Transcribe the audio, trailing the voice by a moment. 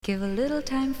Give a little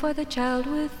time for the child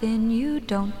within you.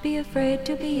 Don't be afraid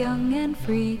to be young and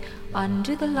free.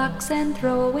 Undo the locks and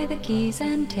throw away the keys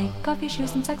and take off your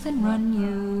shoes and socks and run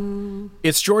you.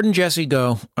 It's Jordan Jesse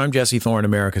Go. I'm Jesse Thorne,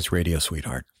 America's radio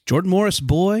sweetheart. Jordan Morris,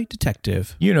 boy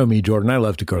detective. You know me, Jordan. I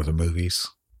love to go to the movies.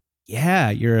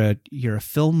 Yeah, you're a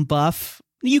film buff.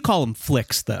 You call them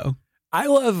flicks, though.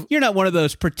 You're not one of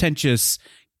those pretentious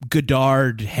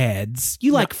Godard heads.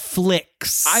 You like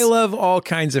flicks. I love all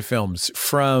kinds of films,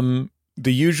 from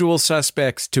The Usual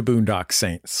Suspects to Boondock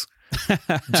Saints.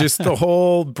 Just the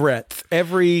whole breadth.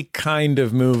 Every kind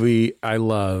of movie I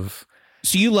love.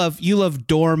 So you love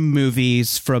dorm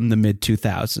movies from the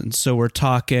mid-2000s. So we're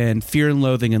talking Fear and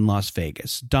Loathing in Las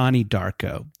Vegas, Donnie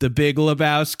Darko, The Big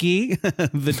Lebowski,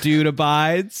 The Dude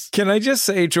Abides. Can I just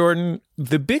say, Jordan,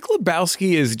 The Big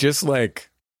Lebowski is just like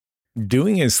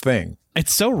doing his thing.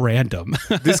 It's so random.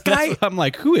 This guy, I'm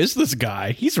like, who is this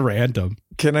guy? He's random.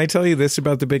 Can I tell you this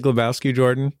about The Big Lebowski,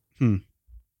 Jordan?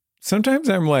 Sometimes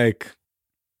I'm like,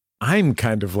 I'm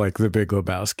kind of like The Big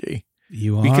Lebowski.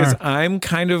 You are. Because I'm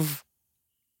kind of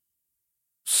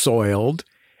soiled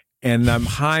and I'm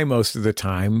high most of the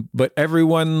time, but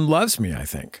everyone loves me, I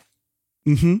think.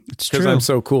 It's true. Because I'm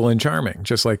so cool and charming,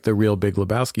 just like the real Big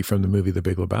Lebowski from the movie The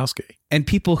Big Lebowski. And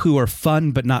people who are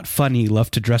fun but not funny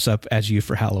love to dress up as you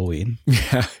for Halloween.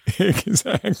 Yeah,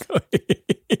 exactly.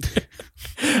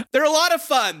 They're a lot of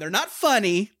fun. They're not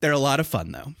funny. They're a lot of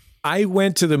fun, though. I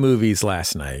went to the movies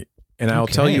last night, and I'll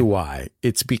tell you why.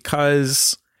 It's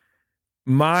because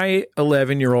my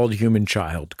 11-year-old human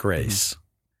child, Grace,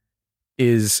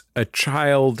 is a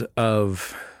child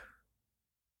of,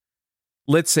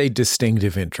 let's say,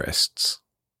 distinctive interests.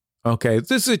 Okay,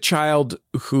 this is a child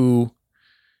who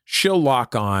she'll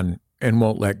lock on and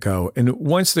won't let go. And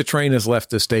once the train has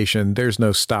left the station, there's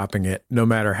no stopping it, no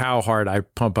matter how hard I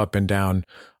pump up and down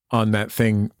on that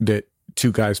thing that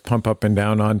two guys pump up and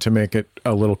down on to make it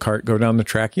a little cart go down the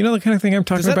track. You know the kind of thing I'm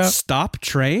talking about? Does that stop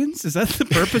trains? Is that the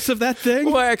purpose of that thing?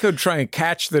 Well, I could try and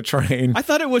catch the train. I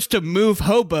thought it was to move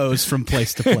hobos from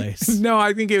place to place. No,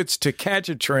 I think it's to catch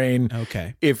a train.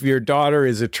 Okay. If your daughter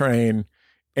is a train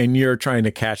and you're trying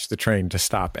to catch the train to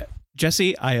stop it.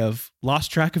 Jesse, I have lost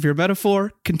track of your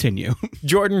metaphor. Continue.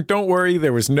 Jordan, don't worry.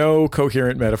 There was no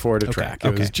coherent metaphor to track.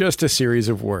 It was just a series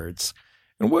of words.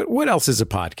 And what else is a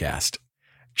podcast?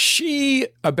 She,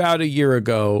 about a year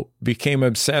ago, became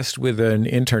obsessed with an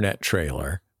internet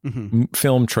trailer,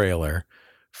 film trailer,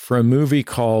 for a movie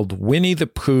called Winnie the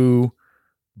Pooh,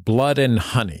 Blood and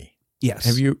Honey. Yes.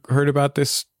 Have you heard about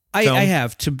this film? I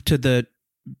have.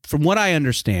 From what I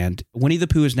understand, Winnie the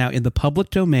Pooh is now in the public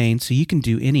domain, so you can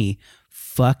do any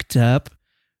fucked up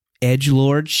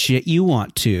edgelord shit you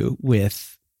want to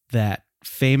with that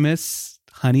famous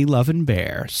honey-loving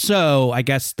bear. So I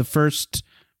guess the first,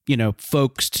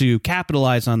 folks to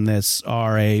capitalize on this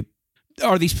are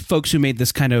these folks who made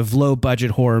this kind of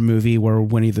low-budget horror movie where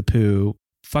Winnie the Pooh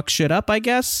fucks shit up, I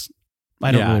guess?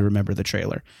 I don't really remember the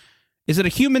trailer. Is it a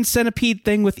human centipede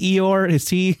thing with Eeyore? Does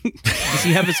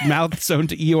he have his mouth sewn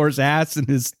to Eeyore's ass and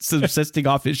is subsisting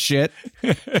off his shit?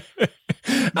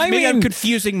 Maybe I'm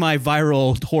confusing my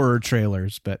viral horror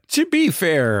trailers, but to be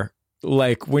fair,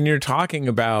 like when you're talking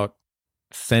about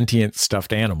sentient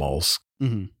stuffed animals,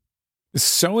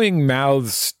 sewing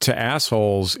mouths to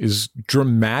assholes is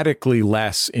dramatically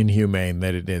less inhumane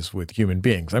than it is with human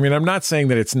beings. I mean, I'm not saying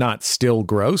that it's not still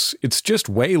gross. It's just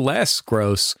way less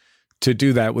gross to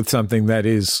do that with something that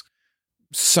is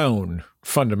sewn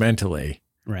fundamentally,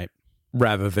 right,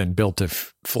 rather than built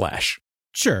of flesh.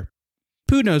 Sure.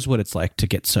 Pooh knows what it's like to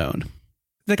get sewn.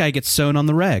 The guy gets sewn on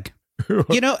the reg. Who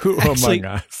actually, among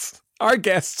us? Our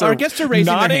guests are raising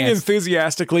nodding their hands.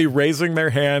 enthusiastically, raising their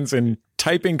hands and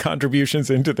typing contributions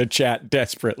into the chat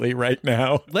desperately right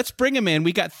now. Let's bring them in.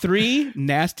 We got 3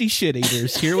 nasty shit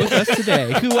eaters here with us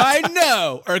today who I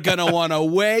know are going to want to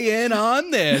weigh in on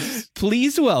this.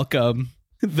 Please welcome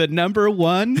the number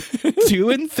 1, 2,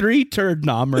 and 3 turd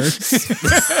nommers.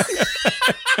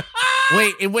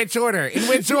 Wait, in which order? In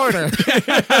which order?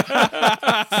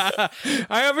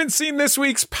 I haven't seen this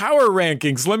week's power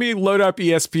rankings. Let me load up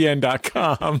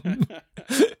ESPN.com.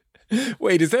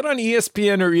 Wait, is that on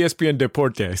ESPN or ESPN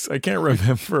Deportes? I can't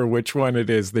remember which one it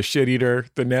is. The shit eater,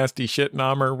 the nasty shit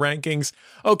nommer rankings.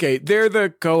 Okay, they're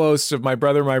the co-hosts of My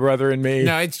Brother, and Me.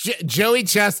 No, it's Joey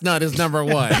Chestnut is number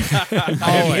 1.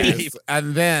 Always.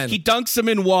 And then he dunks them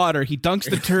in water. He dunks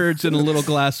the turds in a little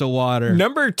glass of water.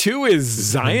 Number 2 is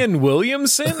Zion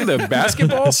Williamson, the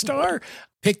basketball star.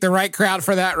 Pick the right crowd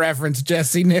for that reference,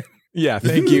 Jesse. Yeah,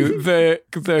 thank you.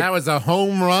 That was a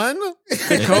home run.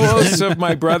 The co-hosts of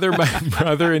My Brother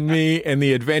and Me and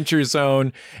The Adventure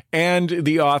Zone, and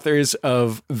the authors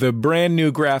of the brand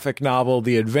new graphic novel,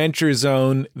 The Adventure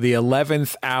Zone, The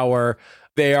 11th Hour.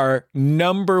 They are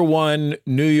 #1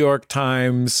 New York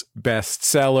Times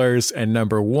bestsellers and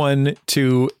 #1,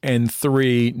 2, and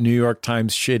 3 New York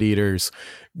Times shit eaters.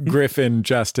 Griffin,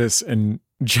 Justin,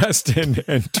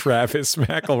 and Travis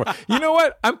McElroy. You know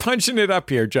what? I'm punching it up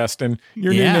here, Justin.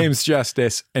 Your new name's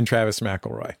Justice and Travis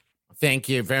McElroy. Thank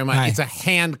you very much. Hi. It's a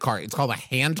hand cart. It's called a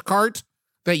hand cart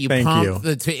that you pump.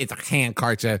 It's a hand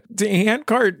cart. The hand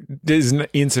cart is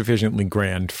insufficiently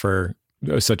grand for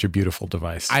such a beautiful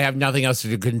device. I have nothing else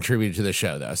to contribute to the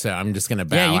show, though, so I'm just going to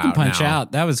bow out. Yeah, you can punch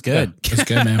out. That was good. That was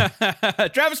good,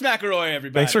 man. Travis McElroy,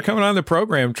 everybody. Thanks for coming on the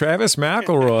program, Travis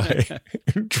McElroy.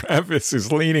 Travis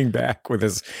is leaning back with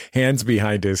his hands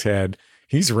behind his head.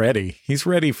 He's ready. He's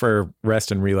ready for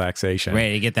rest and relaxation.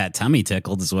 Ready to get that tummy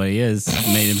tickled is what he is.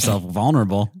 He made himself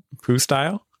vulnerable. Pooh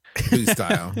style? Pooh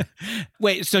style.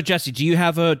 Wait, so Jesse, do you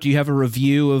have a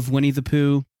review of Winnie the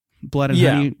Pooh Blood and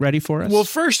Honey ready for us? Well,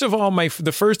 first of all,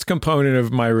 the first component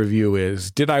of my review is,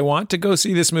 did I want to go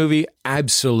see this movie?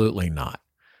 Absolutely not.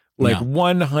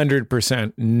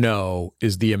 100% no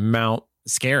is the amount.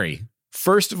 Scary.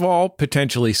 First of all,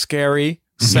 potentially scary.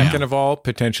 Second of all,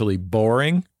 potentially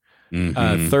boring.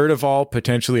 Third of all,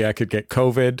 potentially I could get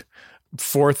COVID.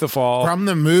 Fourth of all, from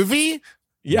the movie?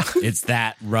 Yeah. It's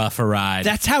that rough a ride.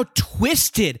 That's how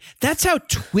twisted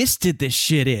this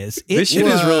shit is. This shit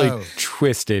is really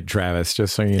twisted, Travis,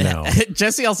 just so you know.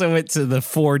 Jesse also went to the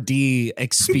 4D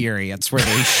experience where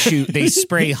they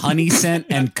spray honey scent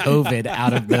and COVID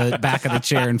out of the back of the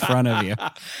chair in front of you.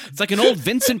 It's like an old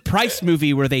Vincent Price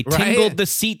movie where they tingled the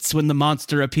seats when the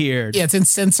monster appeared. Yeah, it's in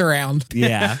Sense-Around.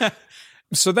 Yeah.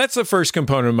 So that's the first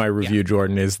component of my review,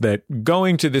 Jordan, is that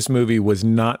going to this movie was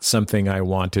not something I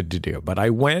wanted to do. But I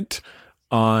went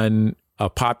on a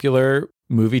popular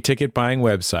movie ticket buying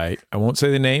website. I won't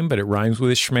say the name, but it rhymes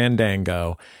with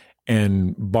Schmandango,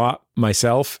 and bought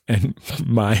myself and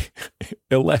my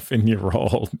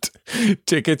 11-year-old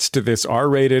tickets to this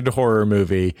R-rated horror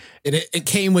movie. It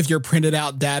came with your printed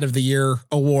out Dad of the Year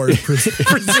award,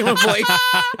 presumably.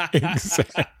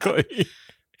 Exactly.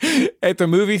 At the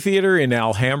movie theater in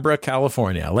Alhambra,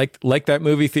 California. Like that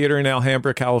movie theater in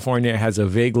Alhambra, California has a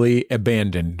vaguely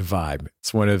abandoned vibe.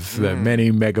 It's one of the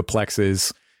many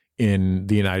megaplexes in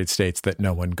the United States that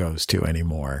no one goes to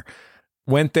anymore.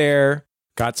 Went there,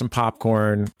 got some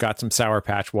popcorn, got some Sour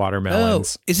Patch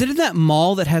watermelons. Oh, is it in that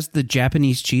mall that has the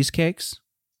Japanese cheesecakes?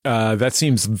 That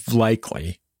seems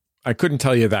likely. I couldn't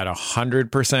tell you that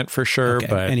 100% for sure,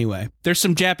 but anyway, there's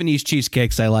some Japanese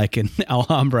cheesecakes I like in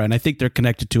Alhambra, and I think they're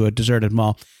connected to a deserted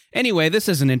mall. Anyway, this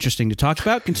isn't interesting to talk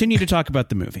about. Continue to talk about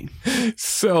the movie.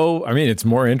 So, I mean, it's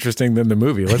more interesting than the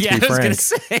movie. Let's be frank. I was going to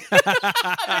say,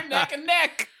 they're neck and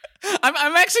neck.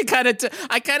 I'm actually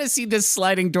I kind of see this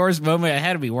sliding doors moment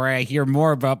ahead of me where I hear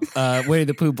more about Winnie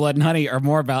the Pooh, Blood and Honey, or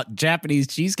more about Japanese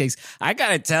cheesecakes. I got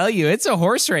to tell you, it's a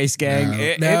horse race,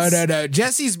 gang. No.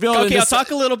 Jesse's building. Okay, I'll talk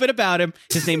a little bit about him.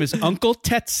 His name is Uncle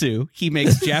Tetsu. He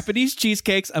makes Japanese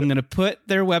cheesecakes. I'm going to put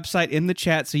their website in the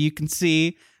chat so you can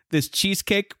see this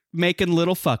cheesecake making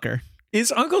little fucker.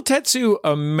 Is Uncle Tetsu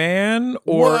a man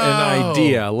or an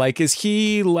idea? Like, is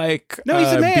he like no,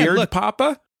 he's a man. Beard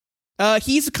Papa?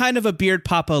 He's kind of a Beard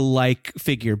Papa-like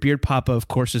figure. Beard Papa, of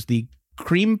course, is the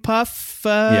Cream Puff,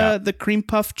 the Cream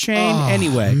Puff chain.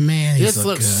 Anyway, man, this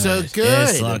looks so good.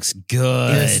 This looks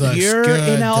good. You're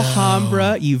in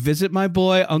Alhambra. You visit my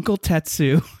boy Uncle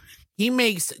Tetsu. He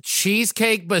makes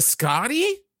cheesecake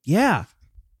biscotti. Yeah,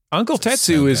 Uncle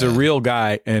Tetsu is a real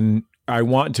guy, and I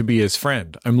want to be his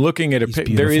friend. I'm looking at a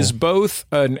picture. There is both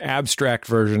an abstract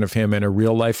version of him and a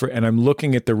real life, and I'm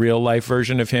looking at the real life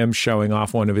version of him showing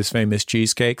off one of his famous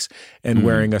cheesecakes and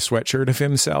wearing a sweatshirt of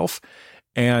himself.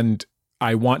 And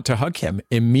I want to hug him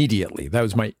immediately. That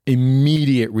was my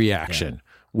immediate reaction,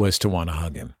 was to want to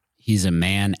hug him. He's a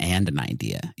man and an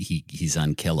idea. He's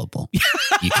unkillable.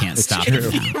 You can't stop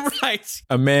him. Right.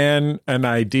 A man, an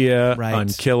idea,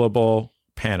 unkillable,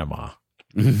 Panama.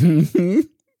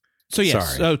 So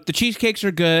yes, so the cheesecakes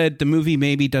are good. The movie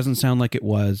maybe doesn't sound like it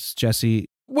was, Jesse.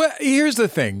 Well, here's the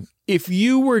thing. If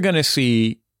you were going to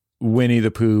see Winnie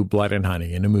the Pooh, Blood and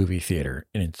Honey in a movie theater,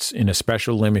 and it's in a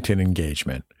special limited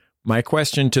engagement, my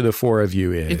question to the four of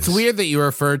you is... It's weird that you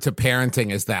referred to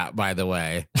parenting as that, by the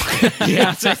way.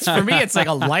 Yeah, for me, it's like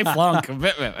a lifelong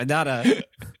commitment, not a...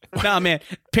 No, man.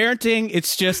 Parenting,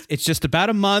 it's just about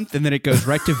a month, and then it goes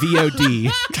right to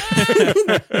VOD.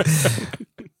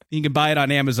 You can buy it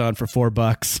on Amazon for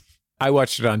 $4. I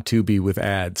watched it on Tubi with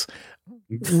ads.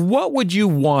 what would you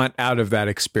want out of that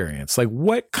experience? Like,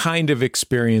 what kind of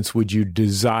experience would you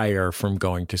desire from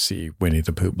going to see Winnie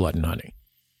the Pooh, Blood and Honey?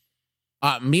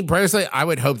 Me personally, I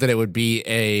would hope that it would be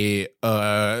a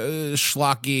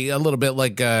schlocky, a little bit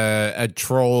like a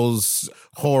Trolls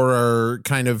horror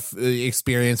kind of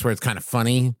experience where it's kind of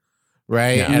funny,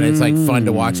 right? Yeah. And it's like fun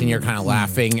to watch and you're kind of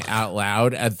laughing out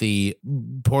loud at the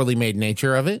poorly made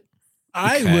nature of it.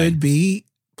 I would be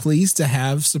pleased to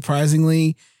have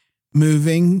surprisingly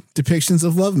moving depictions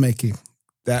of lovemaking.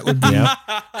 That would be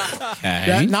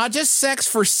not just sex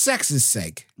for sex's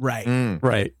sake. Right.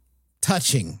 Right.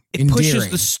 Touching. It pushes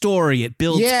the story. It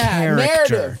builds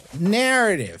character.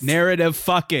 Narrative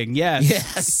fucking. Yes.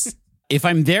 Yes. If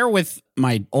I'm there with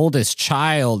my oldest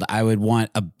child, I would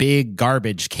want a big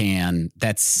garbage can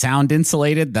that's sound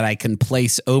insulated that I can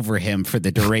place over him for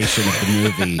the duration of the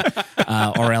movie,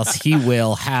 or else he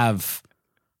will have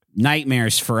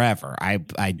nightmares forever. I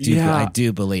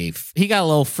do believe he got a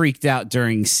little freaked out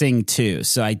during Sing 2,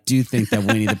 so I do think that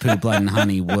Winnie the Pooh, Blood and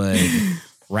Honey would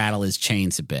rattle his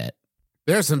chains a bit.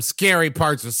 There's some scary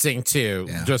parts of Sing 2,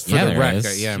 just for the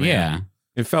record. Yeah, man. Yeah.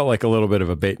 It felt like a little bit of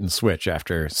a bait and switch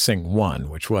after Sing 1,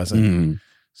 which wasn't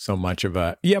so much of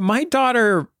a... Yeah, my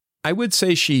daughter, I would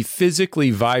say she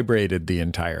physically vibrated the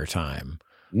entire time,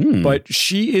 but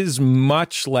she is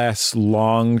much less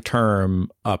long-term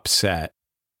upset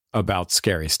about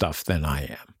scary stuff than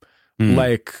I am.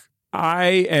 Like,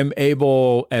 I am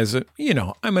able,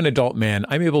 I'm an adult man,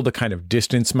 I'm able to kind of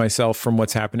distance myself from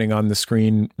what's happening on the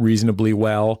screen reasonably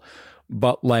well.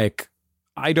 But like,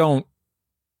 I don't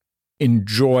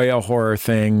enjoy a horror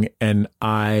thing, and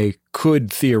I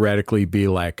could theoretically be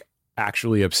like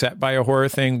actually upset by a horror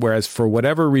thing. Whereas for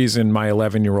whatever reason, my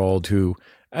 11-year-old, who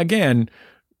again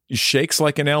shakes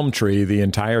like an elm tree the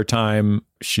entire time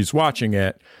she's watching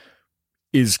it,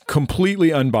 is completely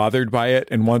unbothered by it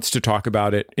and wants to talk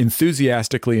about it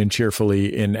enthusiastically and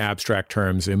cheerfully in abstract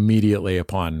terms immediately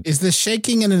upon. Is the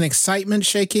shaking an excitement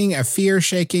shaking, a fear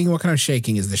shaking? What kind of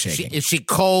shaking is the shaking? Is she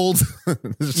cold?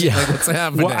 Yeah. Like, what's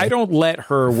happening? Well, I don't let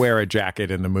her wear a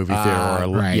jacket in the movie theater.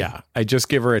 Right. Yeah. I just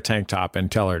give her a tank top and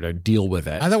tell her to deal with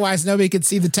it. Otherwise, nobody could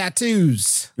see the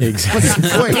tattoos.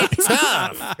 Exactly.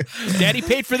 Daddy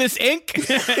paid for this ink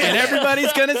and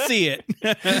everybody's going to see it.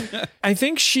 I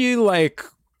think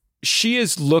she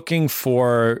is looking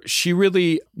for, she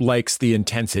really likes the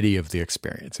intensity of the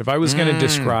experience. If I was going to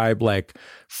describe, like,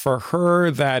 for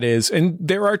her, that is, and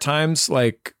there are times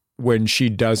like when she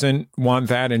doesn't want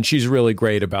that, and she's really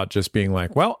great about just being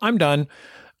like, well, I'm done,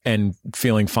 and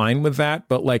feeling fine with that.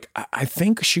 But like, I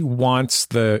think she wants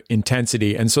the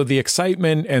intensity. And so the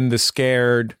excitement and the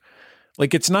scared,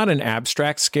 like, it's not an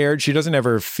abstract scared. She doesn't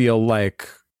ever feel like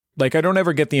I don't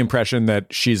ever get the impression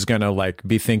that she's going to like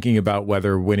be thinking about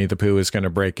whether Winnie the Pooh is going to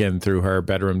break in through her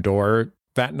bedroom door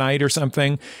that night or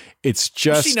something. It's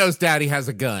just, she knows Daddy has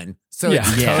a gun. So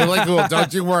it's totally cool.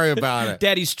 Don't you worry about it.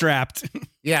 Daddy's strapped.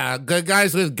 Yeah. Good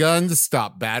guys with guns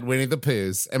stop bad Winnie the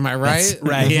Poohs. Am I right? That's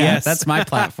right. Yeah, Yes. that's my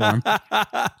platform.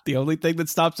 The only thing that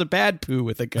stops a bad Pooh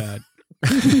with a gun.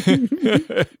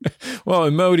 well,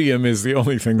 Imodium is the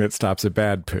only thing that stops a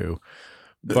bad Pooh.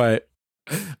 But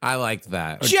I like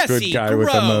that. Jesse, good guy gross,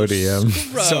 with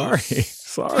Imodium. gross. Sorry.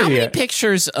 How many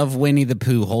pictures of Winnie the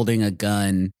Pooh holding a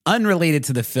gun unrelated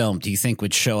to the film do you think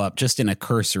would show up just in a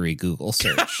cursory Google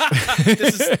search?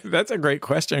 That's a great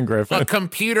question, Griffin. A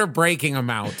computer breaking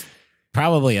amount.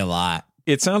 Probably a lot.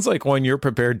 It sounds like one you're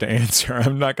prepared to answer.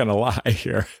 I'm not going to lie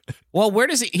here. Well,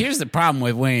 here's the problem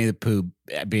with Winnie the Pooh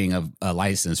being a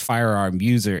licensed firearm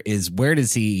user is where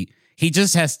does he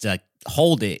just has to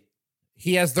hold it.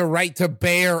 He has the right to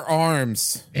bear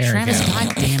arms. Travis,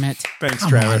 God damn it. Thanks, Come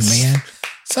Travis. on, man.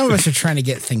 Some of us are trying to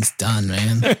get things done,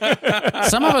 man.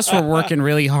 Some of us were working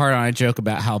really hard on a joke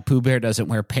about how Pooh Bear doesn't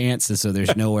wear pants, and so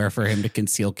there's nowhere for him to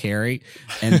conceal carry.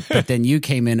 But then you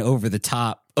came in over the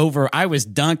top. I was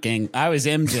dunking. I was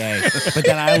MJ. But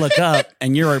then I look up,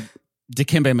 and you're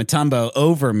Dikembe Mutombo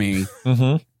over me.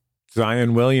 Mm-hmm.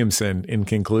 Zion Williamson, in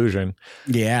conclusion.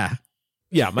 Yeah.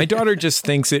 Yeah, my daughter just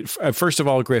thinks it, first of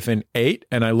all, Griffin 8,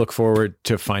 and I look forward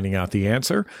to finding out the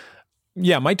answer.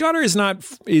 Yeah, my daughter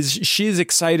she's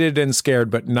excited and scared,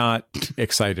 but not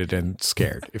excited and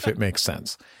scared, if it makes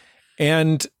sense.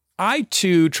 And I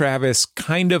too, Travis,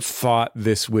 kind of thought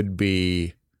it would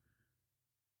be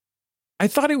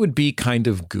kind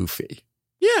of goofy.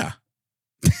 Yeah.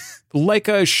 Like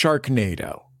a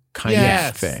Sharknado kind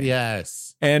of thing.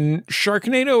 Yes. And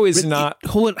Sharknado is not...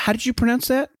 Hold on, how did you pronounce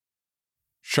that?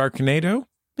 Sharknado?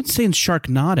 I've been saying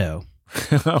Sharknado.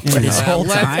 This whole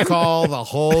Let's time? call the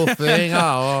whole thing.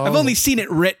 I've only seen it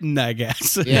written, I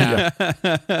guess. Yeah.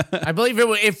 I believe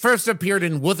it first appeared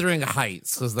in Wuthering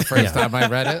Heights was the first time I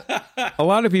read it. A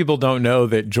lot of people don't know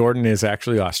that Jordan is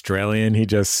actually Australian. He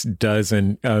just does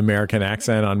an American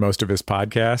accent on most of his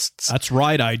podcasts. That's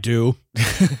right, I do.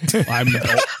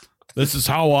 This is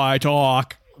how I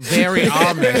talk. Very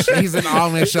Amish. He's an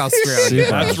Amish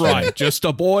Australian. That's right. Just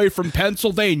a boy from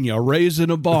Pennsylvania raised in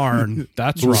a barn.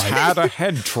 That's Who's right. had a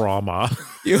head trauma.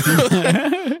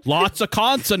 Lots of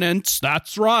consonants.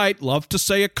 That's right. Love to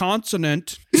say a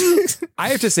consonant. I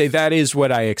have to say that is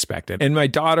what I expected. And my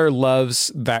daughter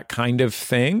loves that kind of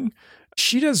thing.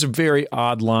 She does very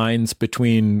odd lines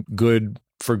between good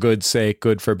for good's sake,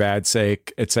 good for bad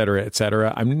sake, et cetera, et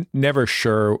cetera. I'm never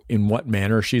sure in what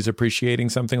manner she's appreciating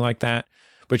something like that.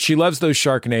 But she loves those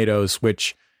Sharknadoes,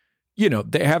 which, you know,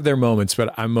 they have their moments,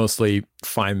 but I mostly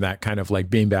find that kind of like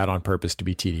being bad on purpose to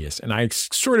be tedious. And I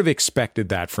sort of expected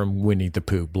that from Winnie the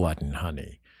Pooh, Blood and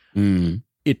Honey. Mm.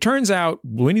 It turns out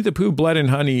Winnie the Pooh, Blood and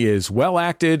Honey is well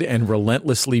acted and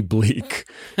relentlessly bleak.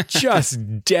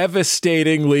 Just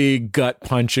devastatingly,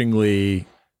 gut-punchingly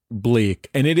bleak.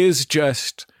 And it is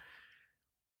just...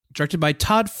 Directed by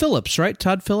Todd Phillips, right?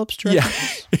 Todd Phillips directed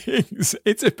Yeah.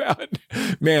 It's about...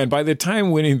 Man, by the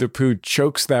time Winnie the Pooh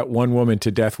chokes that one woman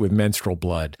to death with menstrual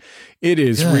blood, it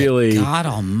is Good really... God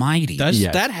almighty. Does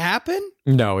Yes. that happen?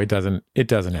 No, it doesn't. It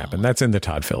doesn't happen. That's in the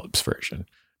Todd Phillips version.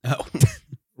 Oh.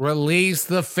 Release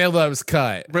the Phillips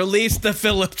cut. Release the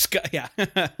Phillips guy. Yeah.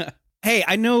 Hey,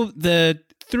 I know the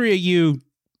three of you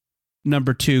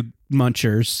number 2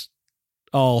 munchers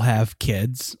all have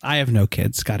kids. I have no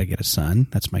kids. Got to get a son.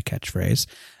 That's my catchphrase.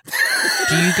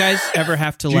 Do you guys ever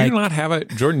have to Do you not have a...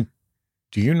 Jordan,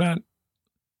 do you not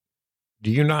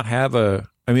have a...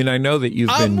 I mean, I know that you've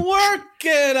I'm been...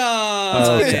 working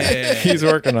on it. He's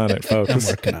working on it, folks. I'm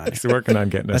working on it. He's working on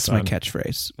getting That's us my on.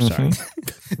 catchphrase. Sorry.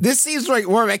 This seems like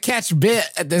more of a catch bit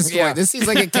at this point. This seems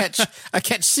like a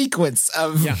catch sequence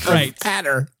of right.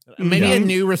 patter. Maybe a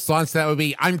new response to that would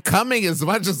be, I'm coming as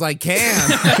much as I can.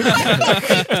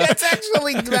 That's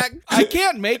actually that. I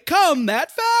can't make cum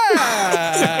that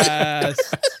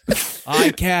fast.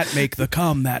 I can't make the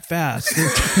cum that fast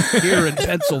here in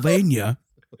Pennsylvania.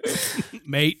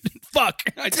 Mate. Fuck.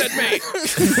 I said mate.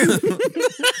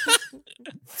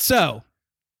 So,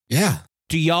 Yeah.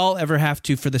 do y'all ever have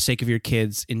to, for the sake of your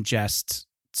kids, ingest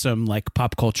some like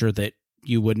pop culture that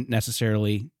you wouldn't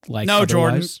necessarily like? No,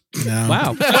 otherwise? No.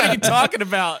 Wow. What are you talking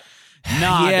about?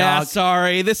 Nah, yeah, dog.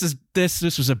 sorry. This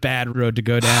was a bad road to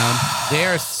go down.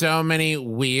 There are so many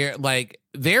weird, like,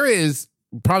 there is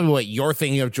probably what you're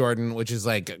thinking of, Jordan, which is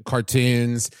like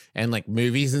cartoons and like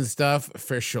movies and stuff,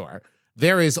 for sure.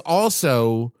 There is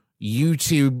also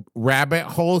YouTube rabbit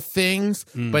hole things.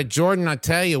 But Jordan, I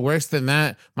tell you, worse than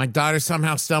that, my daughter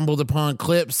somehow stumbled upon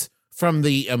clips from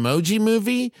the Emoji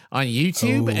Movie on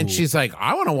YouTube. And she's like,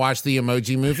 I want to watch the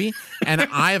Emoji Movie. And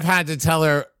I've had to tell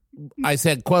her, I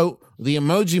said, quote, the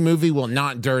Emoji Movie will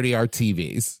not dirty our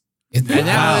TVs. And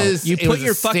that was, You it put was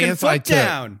your a fucking stance I foot took.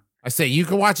 down. I say, you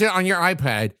can watch it on your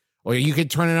iPad or you can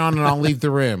turn it on and I'll leave the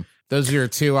room. Those are your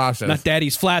two options. Not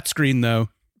daddy's flat screen, though.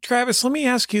 Travis, let me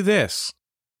ask you this.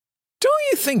 Don't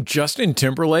you think Justin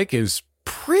Timberlake is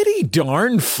pretty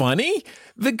darn funny?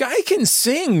 The guy can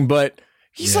sing, but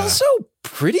he's also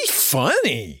pretty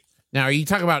funny. Now, are you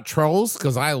talking about Trolls?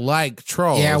 Because I like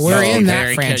Trolls. Yeah, we're in that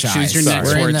Very franchise. Choose your next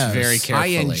We're in words those. very I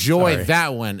carefully. enjoyed Sorry.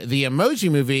 that one. The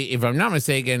Emoji Movie, if I'm not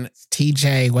mistaken,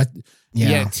 TJ, what?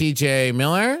 yeah, TJ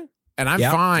Miller. And I'm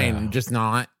Yep. fine, just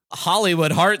not.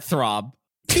 Hollywood heartthrob.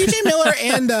 TJ Miller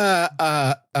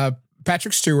and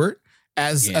Patrick Stewart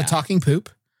as Yeah. a talking poop.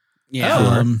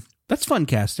 Yeah. That's fun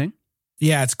casting.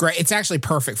 Yeah, it's great. It's actually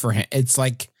perfect for him. It's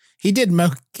like he did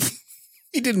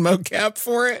mocap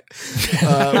for it,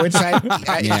 which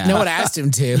I Yeah. no one asked him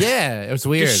to. Yeah, it was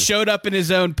weird. Just showed up in his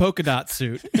own polka dot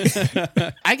suit.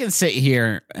 I can sit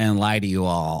here and lie to you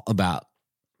all about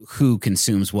who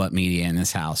consumes what media in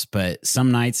this house, but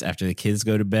some nights after the kids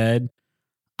go to bed,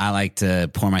 I like to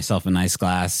pour myself a nice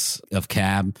glass of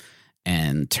cab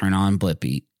and turn on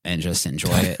Blippi and just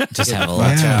enjoy it. Just have a little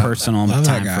Yeah. personal Love that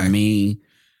time guy. for me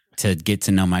to get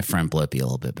to know my friend Blippi a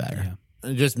little bit better.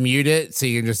 Just mute it so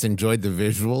you can just enjoy the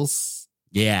visuals.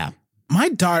 Yeah. My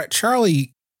daughter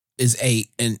Charlie is 8,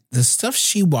 and the stuff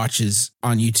she watches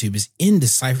on YouTube is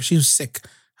indecipherable. She was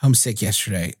homesick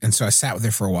yesterday, and so I sat with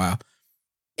her for a while.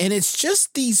 And it's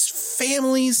just these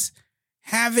families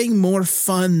having more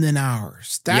fun than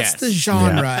ours. That's Yes. the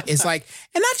genre. It's like,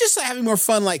 and not just having more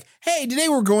fun, like, hey, today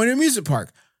we're going to a music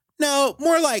park. No,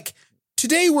 more like,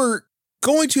 today we're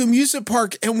going to amusement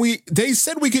park and they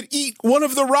said we could eat one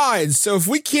of the rides. So if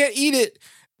we can't eat it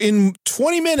in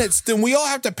 20 minutes, then we all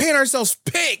have to paint ourselves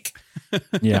pink.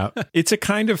 Yeah. It's a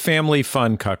kind of family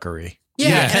fun cuckery. Yeah.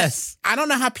 Yes. I don't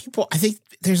know how I think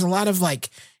there's a lot of like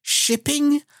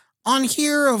shipping on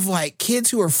here of like kids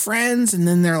who are friends. And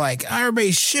then they're like, oh,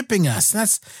 everybody's shipping us.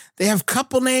 And they have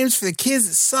couple names for the kids.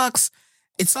 It sucks.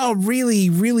 It's all really,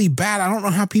 really bad. I don't know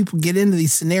how people get into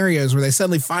these scenarios where they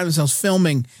suddenly find themselves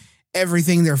filming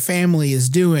everything their family is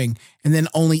doing and then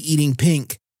only eating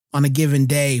pink on a given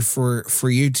day for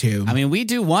YouTube. I mean, we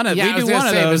do one of Yeah, we do one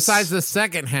of those. Besides the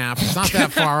second half, it's not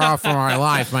that far off from our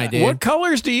life, my dude. What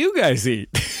colors do you guys eat?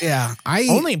 Yeah,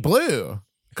 Only blue,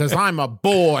 because I'm a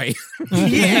boy.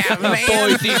 yeah, man.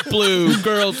 Boys eat blue,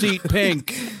 girls eat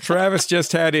pink. Travis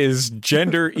just had his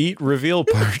gender eat reveal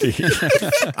party.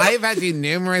 I have had you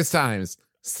numerous times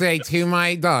say to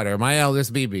my daughter, my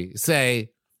eldest BB,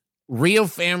 say, real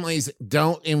families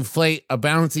don't inflate a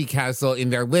bouncy castle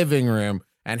in their living room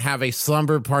and have a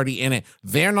slumber party in it.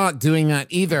 They're not doing that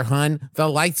either, hun. The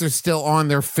lights are still on.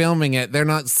 They're filming it. They're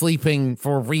not sleeping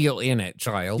for real in it,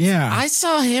 child. Yeah. I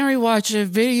saw Henry watch a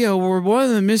video where one of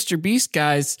the Mr. Beast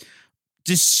guys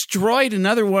destroyed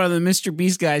another one of the Mr.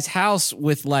 Beast guys' house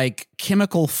with like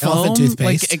chemical foam, Elephant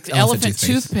toothpaste. like elephant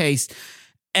toothpaste.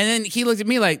 And then he looked at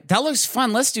me like, that looks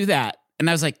fun. Let's do that. And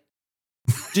I was like,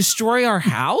 destroy our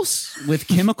house with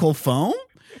chemical foam?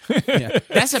 Yeah.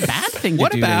 That's a bad thing to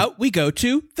What do. about we go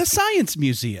to the Science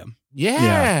Museum?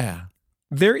 Yeah.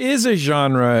 There is a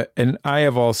genre, and I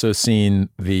have also seen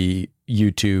the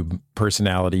YouTube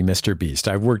personality Mr. Beast.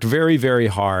 I've worked very, very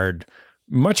hard,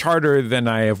 much harder than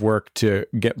I have worked to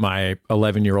get my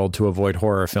 11-year-old to avoid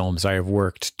horror films. I have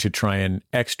worked to try and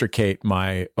extricate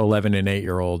my 11 and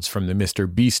 8-year-olds from the Mr.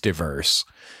 Beastiverse.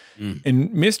 And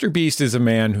Mr. Beast is a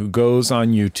man who goes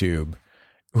on YouTube,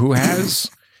 who has,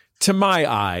 to my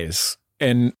eyes,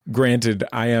 and granted,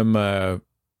 I am a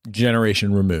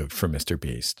generation removed from Mr.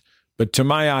 Beast, but to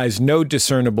my eyes, no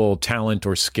discernible talent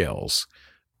or skills.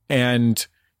 And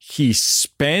he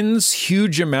spends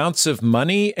huge amounts of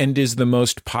money and is the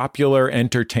most popular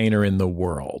entertainer in the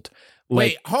world.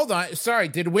 Wait, hold on. Sorry,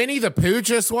 did Winnie the Pooh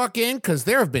just walk in? Because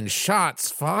there have been shots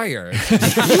fired.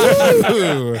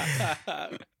 Ooh.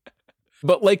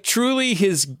 But like truly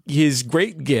his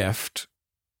great gift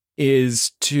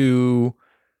is to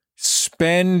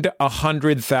spend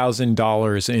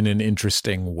 $100,000 in an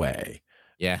interesting way.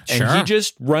 Yeah, And he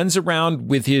just runs around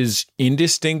with his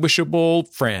indistinguishable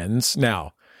friends.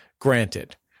 Now,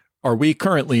 granted, are we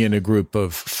currently in a group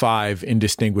of 5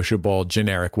 indistinguishable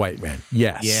generic white men?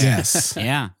 Yes. Yes.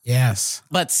 Yeah. Yes.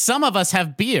 But some of us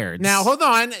have beards. Now, hold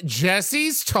on.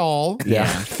 Jesse's tall. Yeah.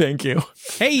 Thank you.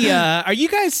 Hey, are you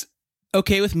guys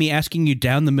okay with me asking you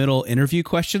down the middle interview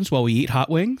questions while we eat hot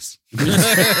wings?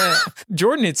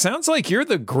 Jordan, it sounds like you're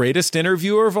the greatest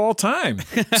interviewer of all time.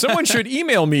 Someone should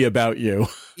email me about you.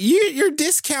 You're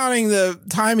discounting the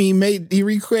time he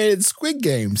recreated Squid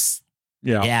Games.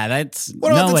 Yeah. Yeah, that's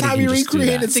What about the nobody time can he just do that.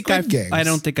 recreated Squid Games? I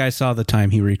don't think I saw the time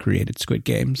he recreated Squid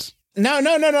Games. No.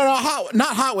 Not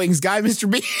Hot Wings guy,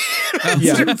 Mr. Beast.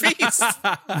 Mr.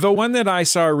 Beast. The one that I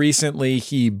saw recently,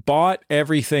 he bought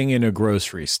everything in a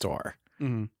grocery store.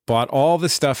 Mm-hmm. Bought all the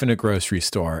stuff in a grocery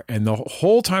store. And the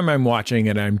whole time I'm watching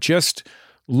it, I'm just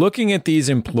looking at these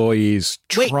employees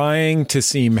trying to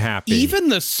seem happy. Even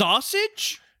the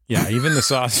sausage? Yeah, even the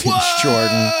sausage,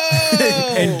 Jordan.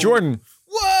 And Jordan,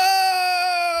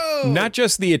 Whoa! not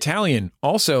just the Italian,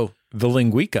 also the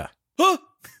linguica. Huh?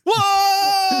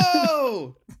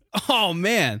 Whoa! Oh,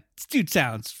 man. This dude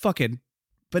sounds fucking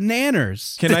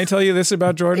bananas. Can I tell you this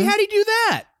about Jordan? Hey, how'd he do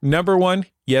that? Number 1,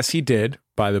 yes, he did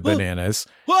buy the bananas.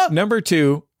 Huh? Number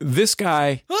 2, this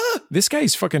guy's Huh?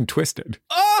 fucking twisted.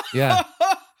 Oh! Yeah.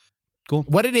 Cool.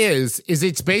 What it is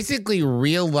it's basically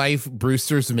real life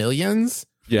Brewster's Millions.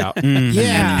 Yeah.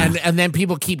 Yeah. And then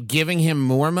people keep giving him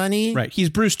more money. Right. He's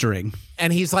Brewstering.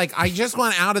 And he's like, I just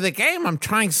want out of the game. I'm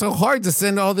trying so hard to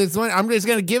send all this money. I'm just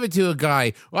going to give it to a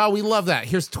guy. Wow, we love that.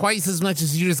 Here's twice as much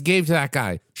as you just gave to that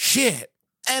guy. Shit.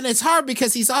 And it's hard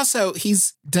because he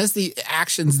does the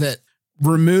actions that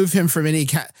remove him from any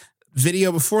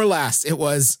video before last. It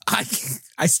was,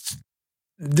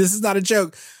 this is not a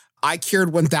joke. I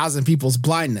cured 1,000 people's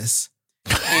blindness.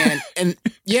 And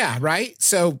yeah, right?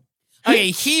 So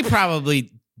Okay, he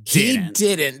probably didn't. he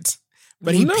didn't,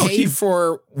 but he No, paid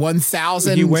for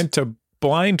 1,000. He went to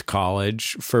blind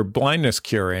college for blindness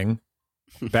curing.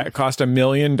 That cost $1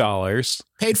 million.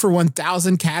 paid for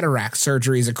 1,000 cataract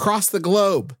surgeries across the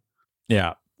globe.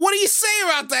 Yeah. What do you say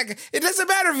about that? It doesn't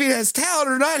matter if he has talent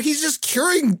or not. He's just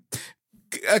curing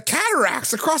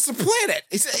cataracts across the planet.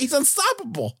 He's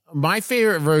unstoppable. My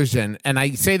favorite version, and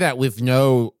I say that with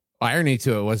no irony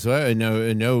to it whatsoever,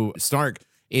 no snark,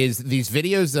 is these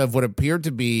videos of what appear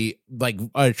to be like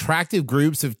attractive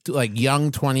groups of like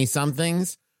young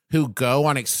 20-somethings who go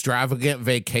on extravagant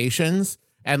vacations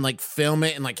and like film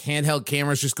it and like handheld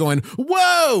cameras just going,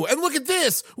 whoa, and look at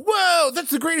this. Whoa, that's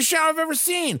the greatest shower I've ever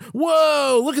seen.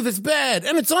 Whoa, look at this bed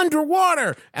and it's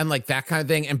underwater and like that kind of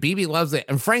thing. And BB loves it.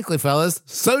 And frankly, fellas,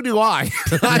 so do I.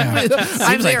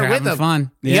 I'm there with them.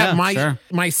 Fun. Yeah, my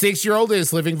 6-year-old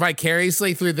is living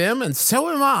vicariously through them, and so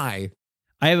am I.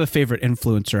 I have a favorite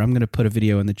influencer. I'm going to put a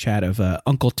video in the chat of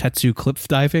Uncle Tetsu cliff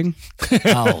diving.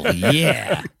 Oh,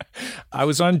 yeah. I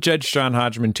was on Judge John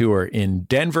Hodgman tour in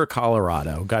Denver,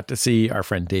 Colorado. Got to see our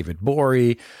friend David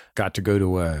Bory. Got to go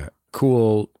to a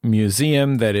cool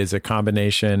museum that is a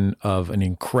combination of an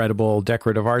incredible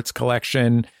decorative arts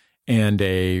collection and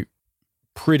a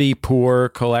pretty poor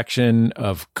collection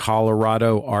of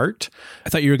Colorado art. I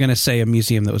thought you were going to say a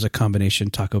museum that was a combination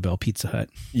Taco Bell, Pizza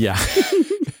Hut. Yeah.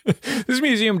 This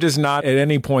museum does not at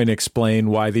any point explain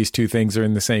why these two things are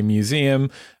in the same museum.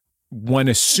 One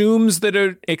assumes that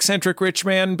an eccentric rich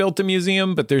man built a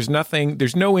museum, but there's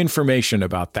no information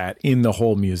about that in the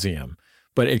whole museum.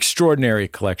 But extraordinary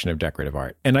collection of decorative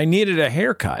art. And I needed a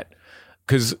haircut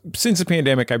because since the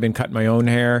pandemic, I've been cutting my own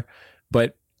hair.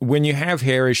 But when you have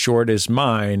hair as short as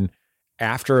mine,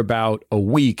 after about a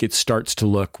week, it starts to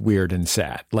look weird and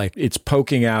sad. Like it's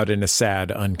poking out in a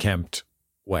sad, unkempt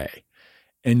way.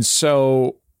 And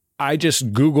so I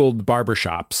just Googled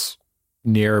barbershops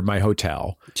near my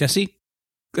hotel. Jesse,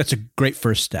 that's a great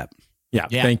first step. Yeah.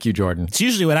 Thank you, Jordan. It's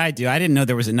usually what I do. I didn't know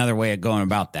there was another way of going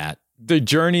about that. The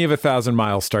journey of 1,000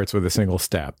 miles starts with a single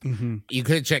step. Mm-hmm. You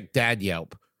could check Dad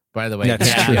Yelp, by the way.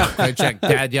 That's true. Go check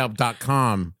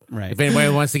dadyelp.com. Right. If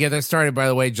anybody wants to get that started, by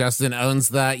the way, Justin owns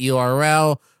that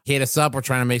URL. Hit us up. We're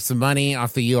trying to make some money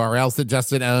off the URLs that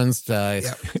Justin owns to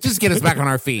just get us back on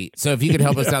our feet. So if you could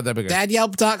help us out, that'd be good.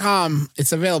 Dadyelp.com.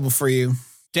 It's available for you.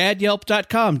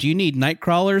 Dadyelp.com. Do you need night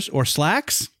crawlers or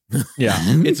slacks? Yeah.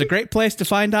 It's a great place to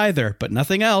find either, but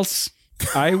nothing else.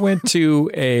 I went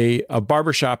to a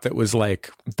barbershop that was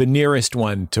like the nearest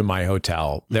one to my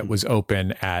hotel that was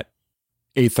open at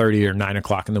 8:30 or 9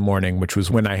 o'clock in the morning, which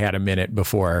was when I had a minute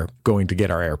before going to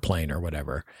get our airplane or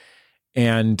whatever.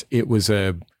 And it was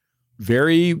a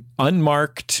very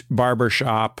unmarked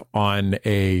barbershop on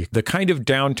the kind of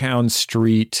downtown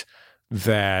street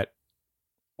that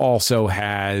also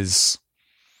has,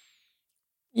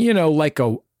 like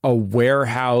a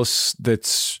warehouse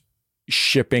that's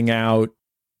shipping out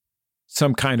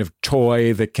some kind of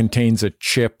toy that contains a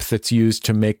chip that's used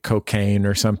to make cocaine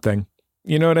or something.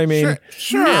 You know what I mean?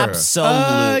 Sure.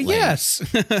 Absolutely. Yes.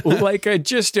 like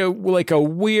a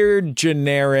weird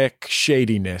generic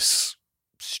shadiness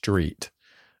street.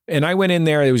 And I went in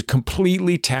there. It was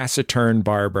completely taciturn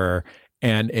barber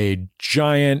and a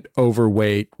giant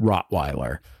overweight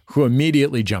Rottweiler who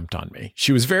immediately jumped on me.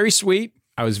 She was very sweet.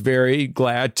 I was very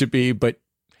glad to be, but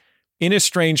in a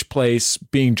strange place,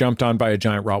 being jumped on by a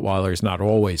giant Rottweiler is not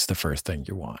always the first thing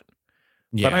you want.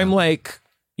 Yeah. But I'm like,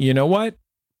 you know what?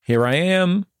 Here I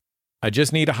am. I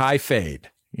just need a high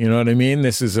fade. You know what I mean?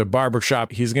 This is a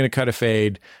barbershop. He's going to cut a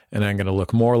fade, and I'm going to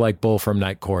look more like Bull from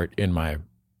Night Court in my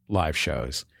live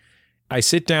shows. I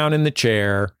sit down in the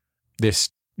chair.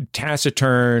 This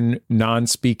taciturn,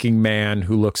 non-speaking man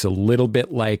who looks a little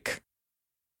bit like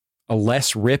a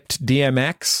less ripped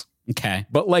DMX. Okay.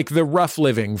 But like the rough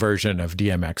living version of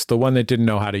DMX, the one that didn't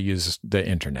know how to use the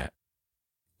internet.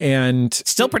 And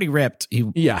still pretty ripped. He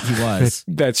was.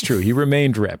 That's true. He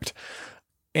remained ripped.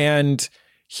 And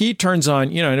he turns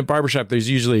on, in a barbershop, there's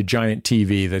usually a giant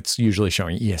TV that's usually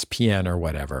showing ESPN or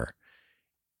whatever.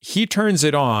 He turns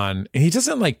it on and he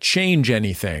doesn't like change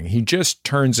anything. He just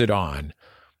turns it on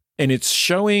and it's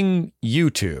showing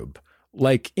YouTube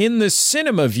like in the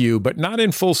cinema view, but not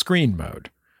in full screen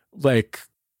mode. Like,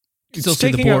 you can still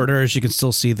see the borders. You can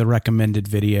still see the recommended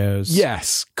videos.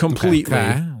 Yes, completely.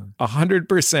 Okay.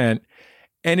 100%.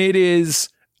 And it is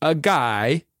a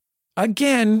guy,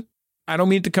 again, I don't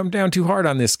mean to come down too hard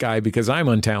on this guy because I'm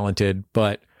untalented,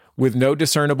 but with no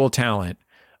discernible talent,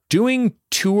 doing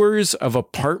tours of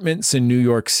apartments in New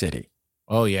York City.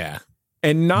 Oh, yeah.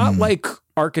 And not like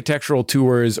architectural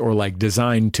tours or like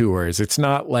design tours. It's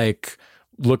not like,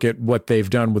 look at what they've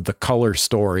done with the color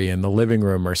story in the living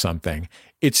room or something.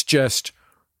 It's just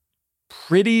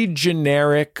pretty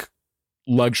generic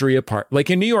luxury apartment. Like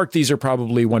in New York, these are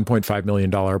probably $1.5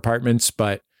 million apartments,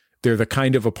 but they're the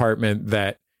kind of apartment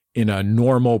that in a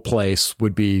normal place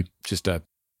would be just you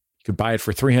could buy it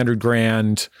for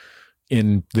 $300,000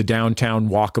 in the downtown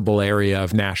walkable area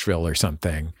of Nashville or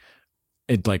something.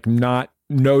 It like not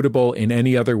notable in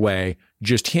any other way,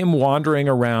 just him wandering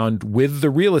around with the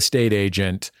real estate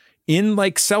agent in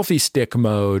like selfie stick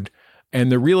mode.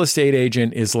 And the real estate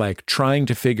agent is like trying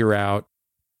to figure out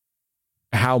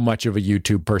how much of a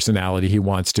YouTube personality he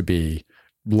wants to be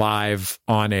live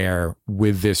on air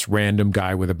with this random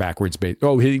guy with a backwards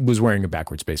he was wearing a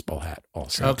backwards baseball hat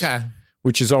also. Okay.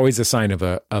 Which is always a sign of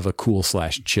a cool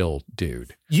 / chill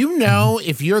dude. You know,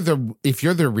 if you're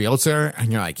the realtor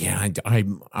and you're like, yeah,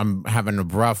 I'm having a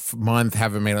rough month,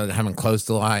 haven't closed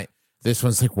a lot. This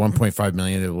one's like 1.5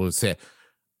 million. It will say,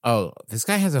 oh, this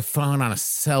guy has a phone on a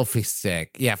selfie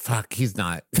stick. Yeah, fuck, he's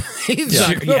not. He's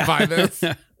not gonna buy this.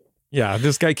 Yeah,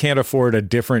 this guy can't afford a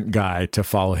different guy to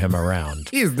follow him around.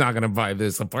 He's not gonna buy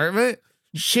this apartment.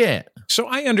 Shit. So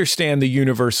I understand the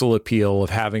universal appeal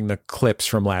of having the clips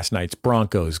from last night's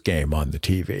Broncos game on the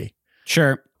TV.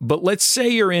 Sure. But let's say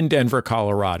you're in Denver,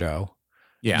 Colorado.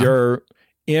 Yeah. You're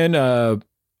in a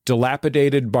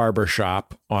dilapidated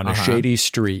barbershop on a shady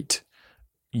street.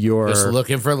 You're just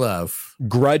looking for love.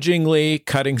 Grudgingly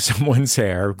cutting someone's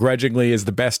hair. Grudgingly is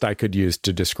the best I could use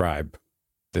to describe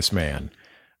this man.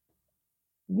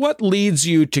 What leads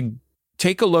you to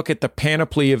take a look at the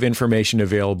panoply of information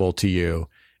available to you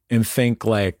and think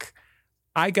like,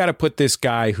 I got to put this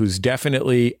guy who's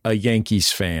definitely a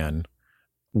Yankees fan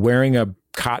wearing a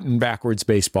cotton backwards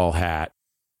baseball hat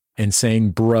and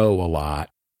saying bro a lot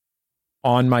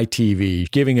on my TV,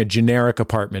 giving a generic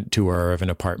apartment tour of an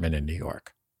apartment in New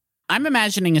York? I'm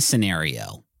imagining a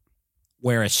scenario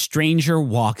where a stranger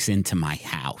walks into my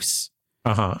house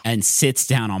and sits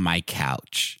down on my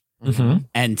couch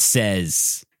and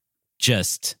says,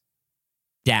 just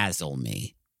dazzle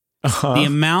me. The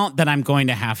amount that I'm going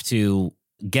to have to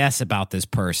guess about this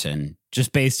person,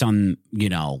 just based on,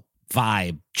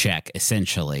 vibe check,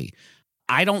 essentially.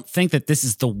 I don't think that this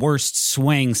is the worst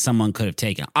swing someone could have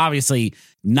taken. Obviously,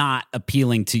 not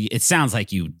appealing to you. It sounds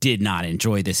like you did not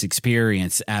enjoy this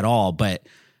experience at all, but,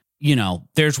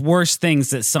 there's worse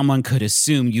things that someone could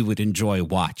assume you would enjoy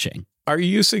watching. Are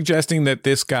you suggesting that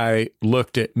this guy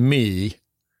looked at me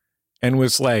and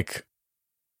was like,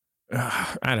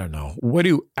 I don't know, what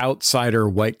do outsider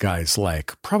white guys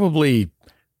like? Probably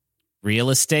real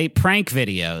estate prank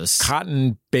videos.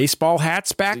 Cotton baseball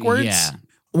hats backwards? Yeah.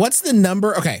 What's the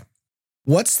number? Okay.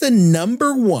 What's the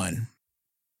number one?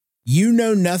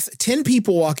 Nothing. 10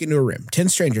 people walk into a room. 10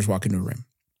 strangers walk into a room.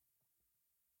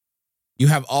 You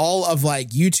have all of like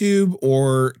YouTube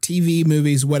or TV,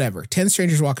 movies, whatever. 10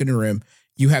 strangers walk into a room.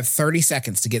 You have 30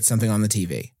 seconds to get something on the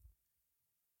TV.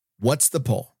 What's the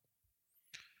poll?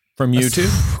 From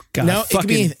YouTube? God, no, it could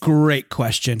be great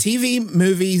question. TV,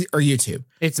 movies, or YouTube.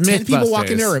 It's 10 Mythbusters. people walk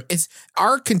into a room. It's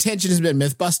our contention has been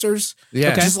Mythbusters.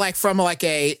 Yeah. Just like from like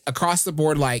a across the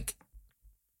board, like,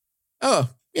 oh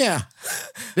yeah,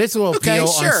 this will appeal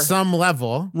sure. on some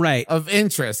level Right. of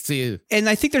interest to you. And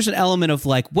I think there's an element of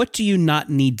like, what do you not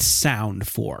need sound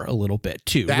for a little bit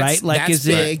too, right? Like, that's is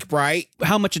big, it right?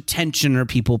 how much attention are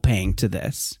people paying to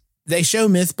this? They show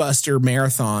Mythbuster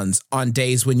marathons on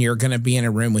days when you're going to be in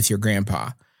a room with your grandpa.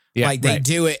 Yeah, like they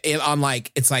do it on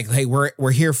like, it's like, hey,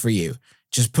 we're here for you.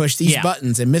 Just push these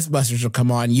buttons and Mythbusters will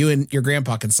come on. You and your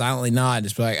grandpa can silently nod and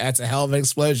just be like, that's a hell of an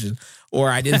explosion. Or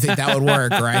I didn't think that would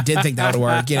work. Or I did think that would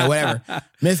work. Whatever.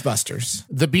 Mythbusters.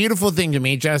 The beautiful thing to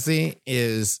me, Jesse,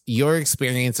 is your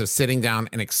experience of sitting down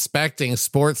and expecting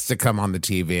sports to come on the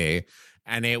TV.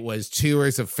 And it was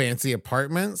tours of fancy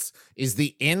apartments is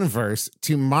the inverse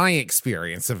to my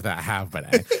experience of that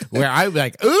happening, where I'd be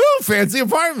like, ooh, fancy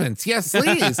apartments. Yes,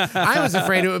 please. I was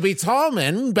afraid it would be tall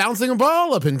men bouncing a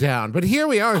ball up and down, but here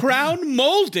we are. Crown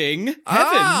molding. Heavens.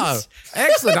 Ah,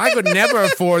 excellent. I could never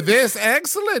afford this.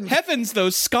 Excellent. Heavens,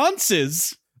 those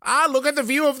sconces. Look at the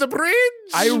view of the bridge.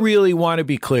 I really want to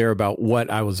be clear about what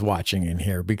I was watching in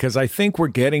here, because I think we're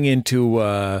getting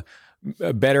into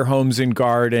Better Homes and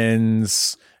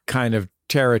Gardens kind of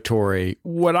territory.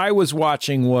 What I was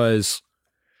watching was,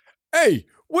 hey,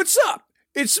 what's up?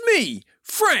 It's me,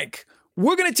 Frank.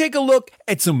 We're going to take a look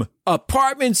at some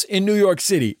apartments in New York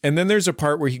City. And then there's a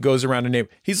part where he goes around a name.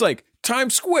 He's like,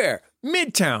 Times Square,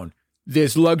 Midtown.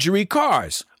 There's luxury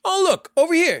cars. Oh, look,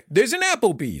 over here. There's an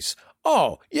Applebee's.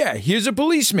 Oh, yeah, here's a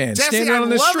policeman standing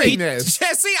on the street. This.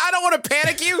 Jesse, I don't want to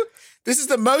panic you. This is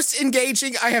the most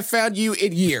engaging I have found you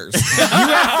in years. You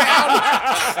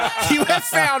have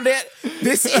found it.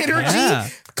 This energy. Yeah.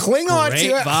 Cling on Great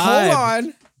to it. vibe. Hold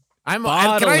on. Can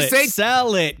I say,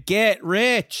 sell it, get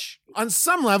rich. On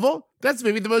some level, that's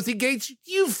maybe the most engaged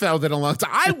you've felt in a long time.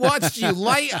 I watched you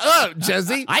light up,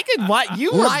 Jesse. I could what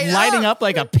you were lighting up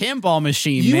like a pinball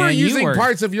machine. You man. were using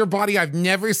parts of your body I've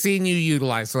never seen you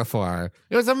utilize before.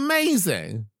 It was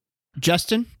amazing.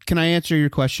 Justin, can I answer your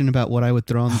question about what I would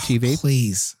throw on the TV?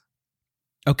 Please.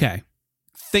 Okay.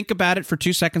 Think about it for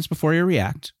 2 seconds before you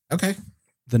react. Okay.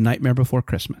 The Nightmare Before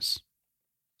Christmas.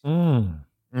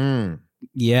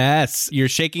 Yes. You're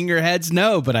shaking your heads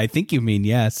no, but I think you mean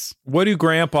yes. What do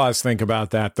grandpas think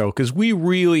about that, though? Because we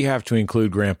really have to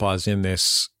include grandpas in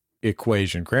this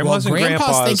equation. Grandpas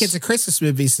think it's a Christmas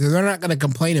movie, so they're not going to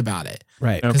complain about it.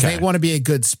 Right. Because they want to be a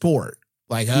good sport.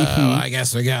 Like, I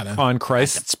guess we got to. On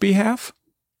Christ's behalf?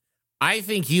 I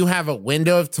think you have a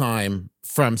window of time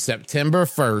from September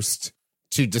 1st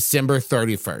to December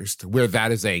 31st where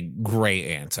that is a great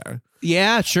answer.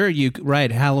 Yeah, sure. Right.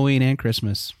 Halloween and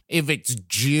Christmas. If it's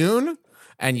June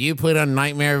and you put on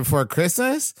Nightmare Before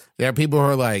Christmas, there are people who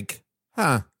are like,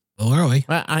 huh. Oh, are we?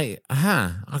 Well,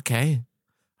 okay.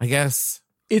 I guess.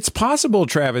 It's possible,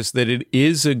 Travis, that it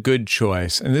is a good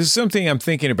choice. And this is something I'm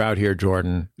thinking about here,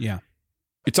 Jordan. Yeah.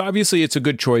 It's a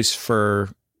good choice for,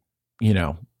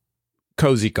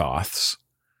 cozy goths.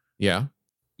 Yeah.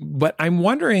 But I'm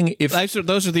wondering if...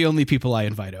 Those are the only people I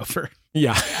invite over.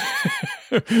 Yeah.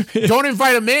 Don't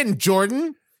invite them in,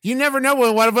 Jordan. You never know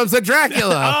when one of them's a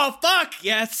Dracula. Oh, fuck.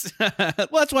 Yes. Well,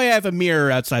 that's why I have a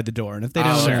mirror outside the door. And if they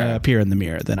don't appear in the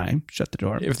mirror, then I shut the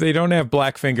door. If they don't have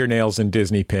black fingernails and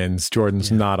Disney pins,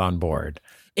 Jordan's not on board.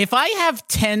 If I have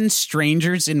 10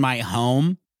 strangers in my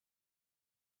home,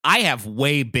 I have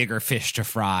way bigger fish to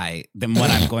fry than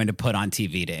what I'm going to put on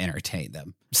TV to entertain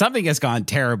them. Something has gone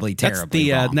terribly That's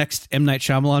the wrong. Next M. Night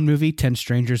Shyamalan movie, 10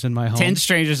 Strangers in My Home. 10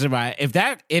 strangers in my...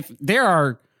 If there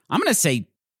are, I'm going to say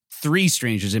 3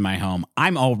 strangers in my home,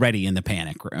 I'm already in the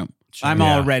panic room. Sure. I'm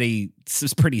already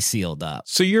pretty sealed up.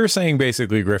 So you're saying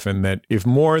basically, Griffin, that if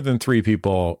more than 3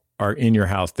 people are in your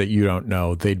house that you don't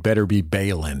know, they'd better be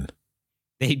bailing.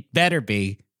 They better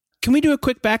be. Can we do a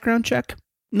quick background check?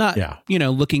 Not,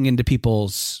 looking into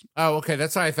people's... Oh, okay.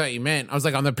 That's what I thought you meant. I was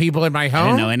like, on the people in my home? I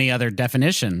didn't know any other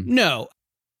definition. No.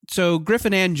 So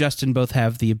Griffin and Justin both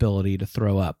have the ability to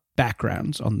throw up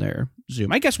backgrounds on their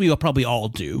Zoom. I guess we probably all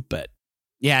do, but...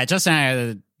 Yeah, Justin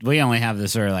and I, we only have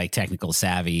this sort of like technical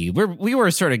savvy. We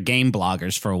were sort of game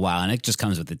bloggers for a while, and it just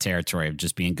comes with the territory of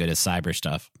just being good at cyber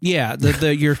stuff. Yeah,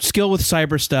 your skill with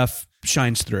cyber stuff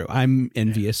shines through. I'm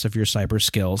envious of your cyber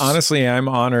skills. Honestly, I'm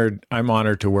honored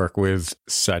to work with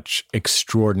such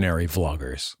extraordinary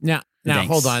vloggers. Now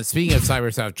hold on. Speaking of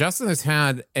cyber stuff, Justin has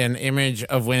had an image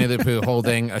of Winnie the Pooh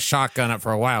holding a shotgun up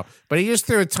for a while, but he just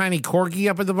threw a tiny corgi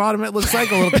up at the bottom. It looks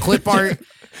like a little clip art.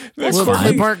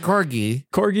 Clip art corgi.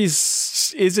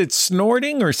 Corgi's, is it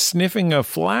snorting or sniffing a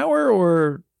flower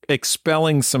or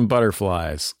expelling some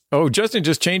butterflies? Oh, Justin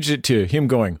just changed it to him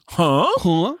going,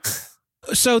 huh?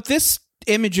 So this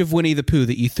image of Winnie the Pooh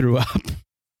that you threw up,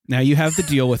 now you have the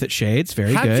deal with it, Shades.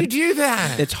 Very How'd good. How'd you do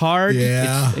that? It's hard.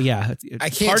 Yeah. It's I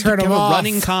can't hard turn to them give off. a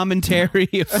running commentary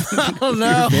of Oh,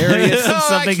 no. various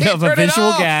something of a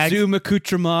visual gag. Zoom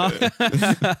accoutrement.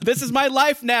 This is my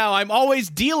life now. I'm always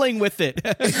dealing with it.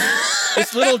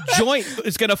 This little joint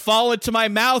is going to fall into my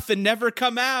mouth and never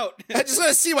come out. I just want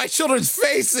to see my children's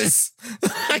faces.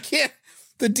 I can't.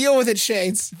 The deal with it,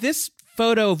 Shades. This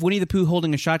photo of Winnie the Pooh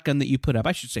holding a shotgun that you put up,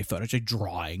 I should say photo, I should say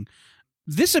drawing.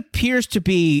 This appears to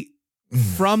be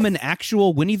from an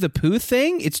actual Winnie the Pooh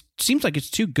thing. It seems like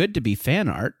it's too good to be fan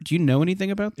art. Do you know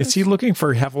anything about this? Is he looking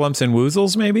for heffalumps and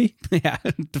woozles, maybe? Yeah,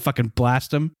 to fucking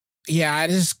blast him. Yeah, I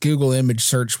just Google image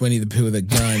search Winnie the Pooh with a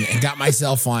gun and got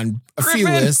myself on a few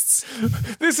lists.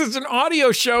 This is an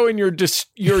audio show and you're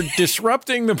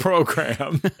disrupting the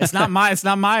program. It's not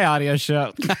my audio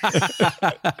show.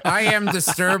 I am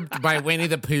disturbed by Winnie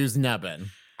the Pooh's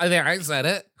nubbin. There, I said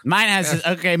it. Mine has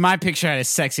my picture had a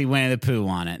sexy Winnie the Pooh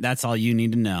on it. That's all you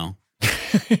need to know.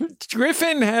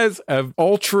 Griffin has an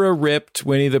ultra ripped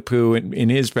Winnie the Pooh in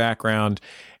his background,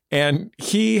 and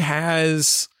he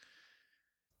has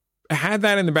had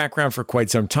that in the background for quite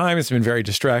some time. It's been very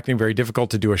distracting, very difficult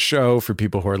to do a show for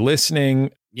people who are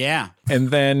listening. Yeah. And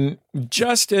then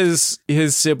just as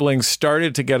his siblings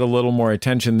started to get a little more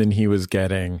attention than he was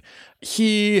getting,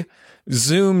 he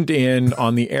zoomed in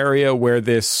on the area where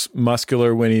this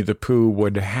muscular Winnie the Pooh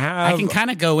would have. I can kind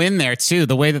of go in there too.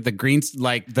 The way that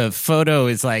the photo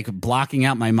is like blocking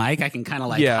out my mic, I can kind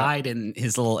of hide in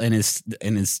his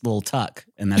little tuck,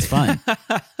 and that's fun.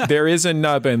 There is a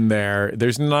nub in there.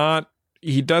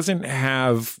 He doesn't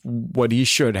have what he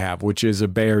should have, which is a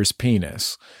bear's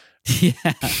penis.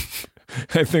 Yeah.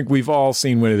 I think we've all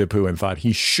seen Winnie the Pooh and thought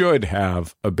he should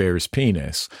have a bear's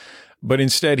penis, but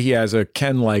instead he has a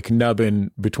Ken-like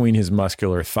nubbin between his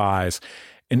muscular thighs.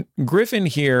 And Griffin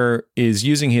here is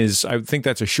using his, I think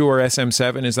that's a Shure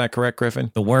SM7. Is that correct,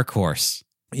 Griffin? The workhorse.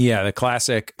 Yeah, the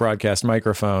classic broadcast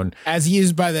microphone. As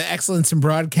used by the Excellence in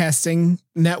Broadcasting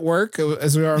Network,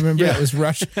 as we all remember, that was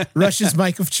Rush's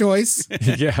mic of choice.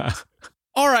 Yeah.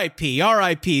 R.I.P.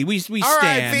 R.I.P. We stand.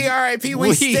 R.I.P. R.I.P.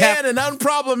 We stand an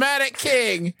unproblematic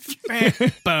king.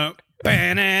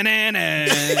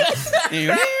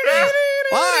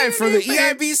 Live from the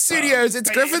EIB studios, it's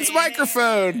Griffin's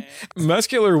microphone.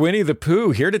 Muscular Winnie the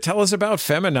Pooh here to tell us about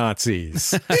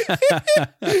feminazis.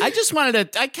 I just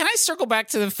wanted to, can I circle back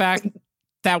to the fact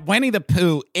that Winnie the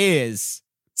Pooh is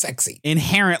sexy,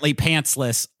 inherently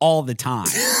pantsless all the time.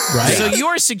 Right. So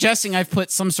you're suggesting I've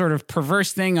put some sort of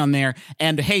perverse thing on there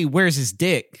and hey, where's his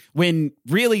dick? When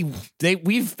really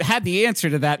we've had the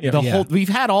answer to that. We've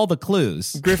had all the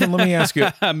clues. Griffin, let me ask you.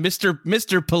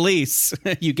 Mr. Police,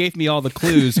 you gave me all the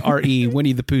clues, R.E.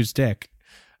 Winnie the Pooh's dick.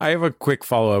 I have a quick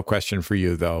follow-up question for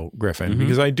you though, Griffin,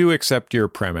 because I do accept your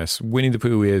premise. Winnie the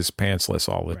Pooh is pantsless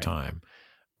all the time.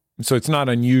 So it's not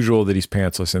unusual that he's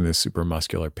pantsless in this super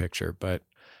muscular picture, but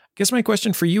I guess my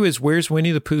question for you is, where's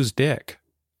Winnie the Pooh's dick?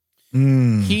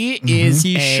 He is.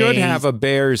 He should have a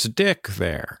bear's dick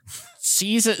there.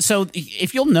 So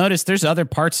if you'll notice, there's other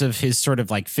parts of his sort of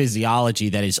like physiology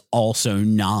that is also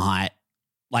not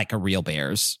like a real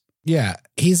bear's. Yeah,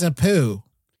 he's a poo.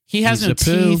 He has no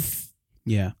teeth.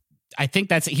 Yeah. I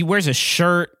think he wears a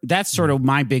shirt. That's sort of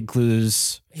my big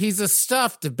clues. He's a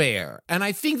stuffed bear. And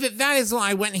I think that is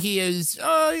why when he is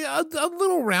a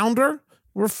little rounder,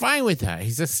 we're fine with that.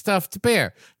 He's a stuffed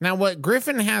bear. Now, what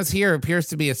Griffin has here appears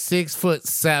to be a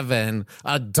 6'7"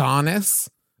 Adonis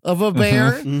of a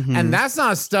bear. And that's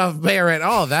not a stuffed bear at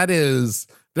all. That's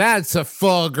a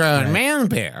full-grown man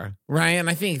bear, right? And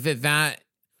I think that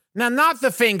now, not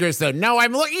the fingers, though. No,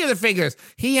 I'm looking at the fingers.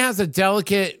 He has a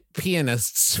delicate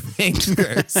pianist's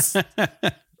fingers.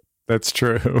 That's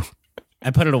true.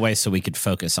 I put it away so we could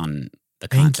focus on the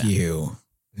content. Thank you.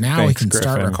 Now we can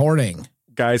start recording.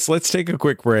 Guys, let's take a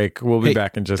quick break. We'll be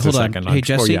back in just a second. Hey,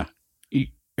 Jesse,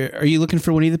 are you looking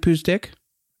for Winnie the Pooh's dick?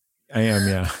 I am,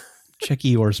 yeah. Check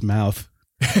Eeyore's mouth.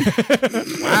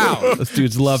 Wow. Those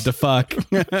dudes love to fuck.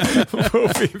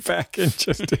 We'll be back in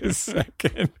just a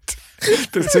second.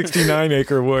 The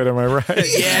 69-acre wood, am I right?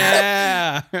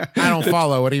 Yeah. I don't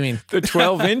follow. What do you mean? The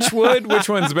 12-inch wood? Which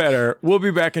one's better? We'll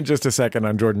be back in just a second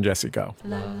on Jordan Jesse Go.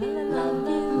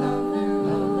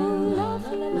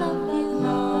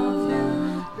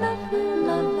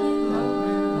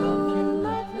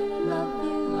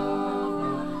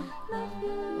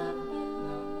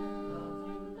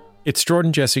 It's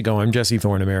Jordan Jesse Go. I'm Jesse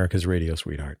Thorne, America's radio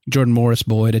sweetheart. Jordan Morris,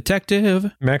 boy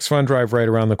detective. Max Fun Drive right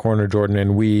around the corner, Jordan,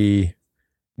 and we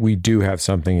do have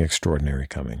something extraordinary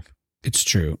coming. It's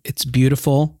true. It's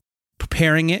beautiful.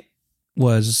 Preparing it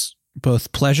was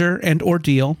both pleasure and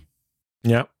ordeal.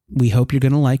 Yeah. We hope you're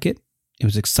going to like it. It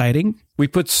was exciting. We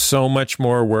put so much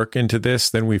more work into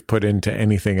this than we've put into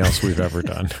anything else we've ever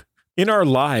done in our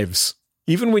lives.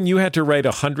 Even when you had to write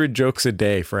 100 jokes a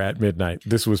day for At Midnight,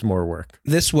 this was more work.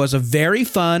 This was a very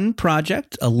fun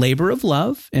project, a labor of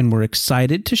love, and we're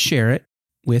excited to share it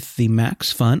with the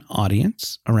Max Fun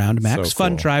audience around Max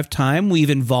Fun Drive time.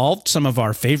 We've involved some of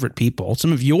our favorite people.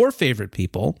 Some of your favorite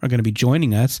people are going to be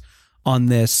joining us on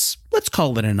this. Let's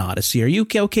call it an odyssey. Are you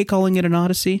okay calling it an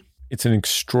odyssey? It's an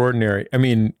extraordinary,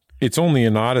 it's only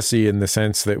an odyssey in the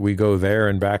sense that we go there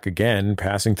and back again,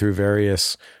 passing through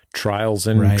various trials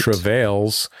and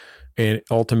travails and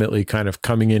ultimately kind of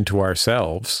coming into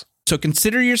ourselves. So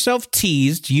consider yourself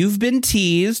teased. You've been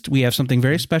teased. We have something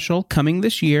very special coming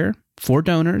this year for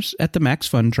donors at the Max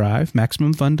Fun Drive,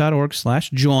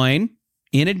 MaximumFun.org/join.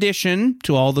 In addition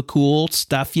to all the cool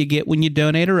stuff you get when you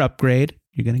donate or upgrade,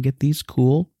 you're going to get these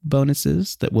cool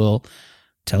bonuses that we'll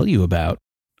tell you about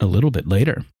a little bit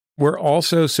later. We're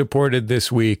also supported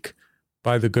this week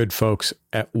by the good folks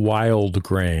at Wild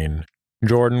Grain.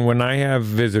 Jordan, when I have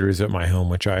visitors at my home,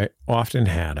 which I often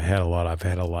had, I've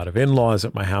had a lot of in-laws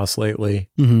at my house lately.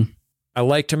 I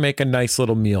like to make a nice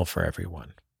little meal for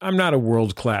everyone. I'm not a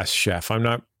world-class chef. I'm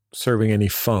not serving any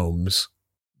foams,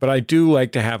 but I do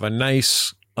like to have a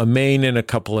main and a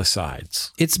couple of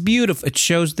sides. It's beautiful. It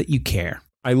shows that you care.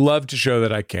 I love to show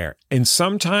that I care. And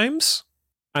sometimes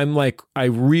I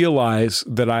realize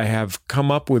that I have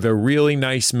come up with a really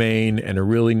nice main and a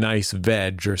really nice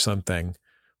veg or something,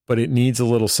 but it needs a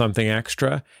little something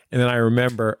extra. And then I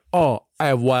remember, I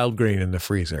have Wild Grain in the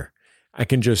freezer. I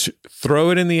can just throw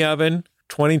it in the oven,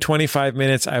 20, 25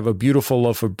 minutes. I have a beautiful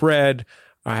loaf of bread,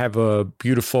 I have a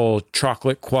beautiful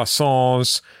chocolate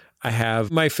croissants. I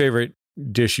have my favorite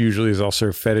dish usually is I'll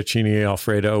serve fettuccine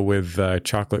Alfredo with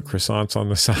chocolate croissants on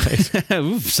the side.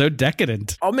 Ooh, so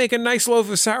decadent. I'll make a nice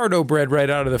loaf of sourdough bread right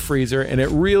out of the freezer, and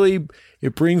it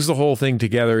brings the whole thing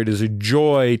together. It is a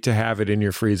joy to have it in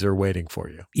your freezer waiting for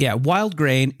you. Yeah, Wild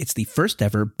Grain, it's the first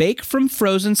ever Bake from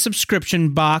Frozen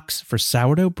subscription box for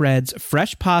sourdough breads,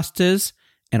 fresh pastas,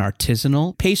 and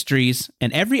artisanal pastries,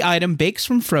 and every item bakes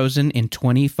from frozen in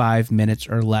 25 minutes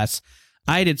or less.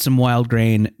 I did some Wild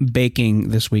Grain baking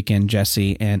this weekend,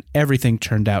 Jesse, and everything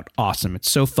turned out awesome.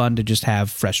 It's so fun to just have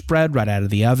fresh bread right out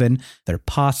of the oven. Their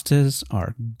pastas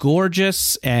are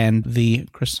gorgeous, and the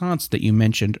croissants that you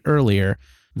mentioned earlier,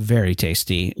 very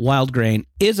tasty. Wild Grain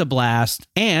is a blast,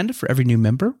 and for every new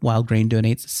member, Wild Grain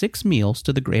donates 6 meals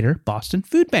to the Greater Boston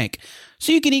Food Bank,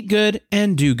 so you can eat good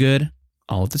and do good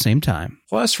all at the same time.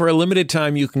 Plus, for a limited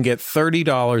time, you can get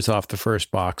 $30 off the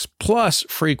first box, plus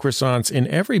free croissants in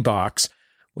every box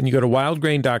when you go to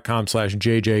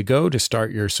wildgrain.com/JJGo to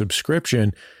start your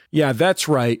subscription. Yeah, that's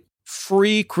right.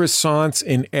 Free croissants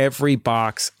in every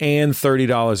box and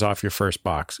 $30 off your first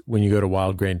box when you go to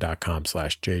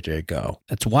wildgrain.com/JJGo.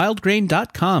 That's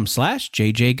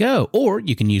wildgrain.com/JJGo, or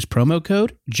you can use promo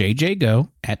code JJGo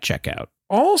at checkout.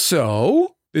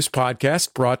 Also, this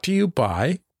podcast brought to you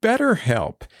by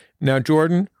BetterHelp. Now,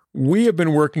 Jordan, we have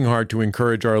been working hard to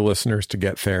encourage our listeners to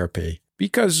get therapy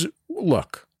because,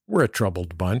 look, we're a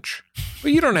troubled bunch,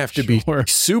 but you don't have to be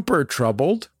super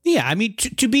troubled. Yeah, I mean,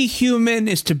 to be human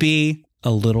is to be a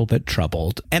little bit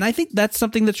troubled. And I think that's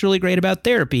something that's really great about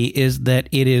therapy is that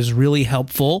it is really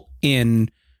helpful in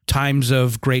times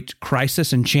of great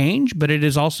crisis and change, but it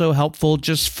is also helpful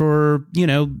just for,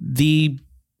 the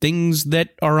things that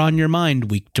are on your mind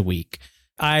week to week.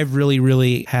 I've really,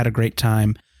 really had a great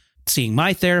time seeing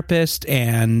my therapist,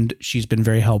 and she's been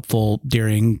very helpful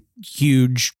during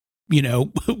huge,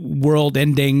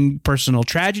 world-ending personal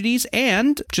tragedies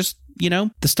and just,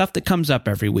 the stuff that comes up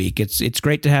every week. It's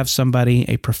great to have somebody,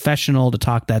 a professional, to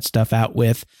talk that stuff out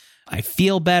with. I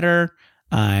feel better.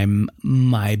 I'm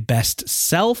my best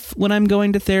self when I'm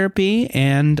going to therapy,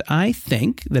 and I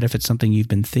think that if it's something you've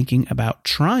been thinking about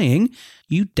trying,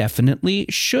 you definitely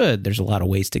should. There's a lot of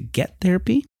ways to get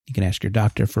therapy. You can ask your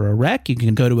doctor for a rec, you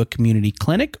can go to a community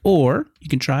clinic, or you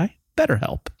can try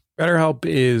BetterHelp. BetterHelp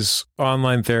is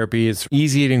online therapy. It's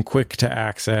easy and quick to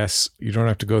access. You don't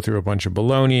have to go through a bunch of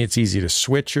baloney. It's easy to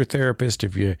switch your therapist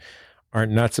if you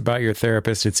aren't nuts about your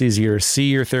therapist. It's easier to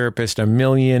see your therapist a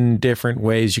million different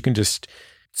ways. You can just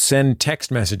send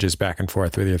text messages back and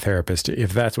forth with your therapist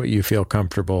if that's what you feel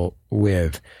comfortable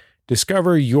with.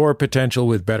 Discover your potential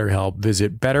with BetterHelp.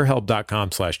 Visit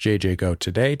betterhelp.com/JJGo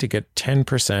today to get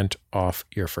 10% off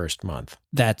your first month.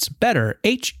 That's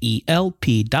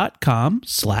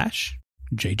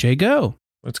betterhelp.com/JJGo.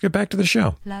 Let's get back to the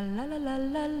show.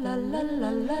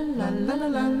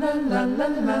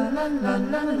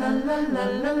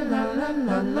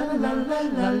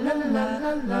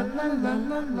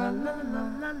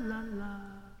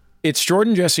 It's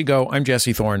Jordan Jesse Go. I'm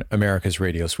Jesse Thorne, America's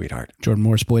radio sweetheart. Jordan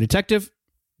Morris, boy detective.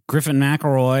 Griffin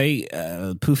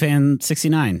McElroy, Pooh fan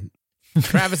 69.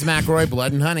 Travis McElroy,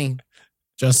 Blood and Honey.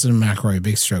 Justin McElroy,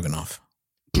 Big Stroganoff.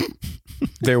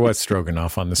 There was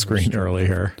Stroganoff on the screen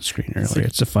earlier.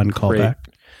 It's a fun callback.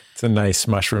 It's a nice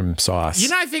mushroom sauce. You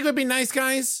know, I think it would be nice,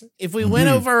 guys, if we went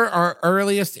over our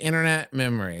earliest internet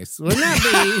memories. Wouldn't that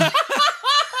be?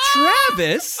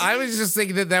 Travis? I was just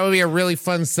thinking that would be a really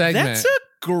fun segment. That's a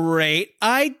great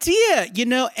idea.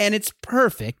 And it's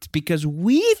perfect because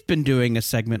we've been doing a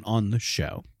segment on the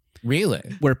show. Really?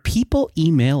 Where people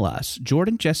email us,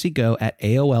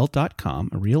 jordanjessego@aol.com,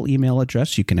 a real email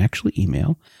address you can actually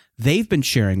email. They've been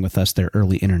sharing with us their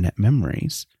early internet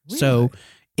memories. Really? So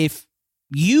if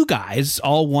you guys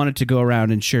all wanted to go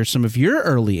around and share some of your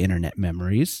early internet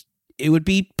memories, it would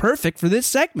be perfect for this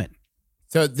segment.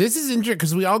 So this is interesting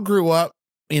because we all grew up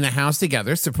in a house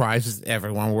together. Surprise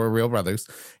everyone, we're real brothers.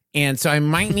 And so I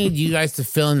might need you guys to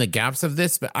fill in the gaps of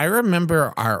this, but I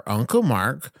remember our Uncle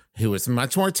Mark, who was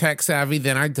much more tech savvy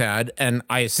than our dad, and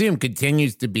I assume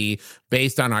continues to be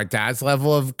based on our dad's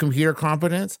level of computer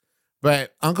competence.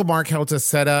 But Uncle Mark helped us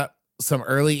set up some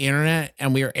early internet,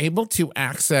 and we were able to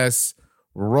access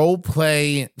role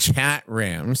play chat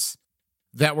rooms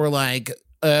that were like,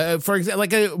 for example,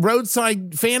 like a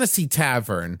roadside fantasy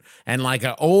tavern and like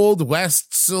an old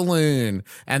West saloon.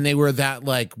 And they were that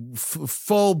like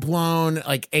full blown,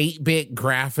 like 8-bit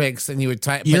graphics. And you would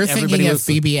type. You're thinking of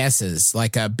BBSs,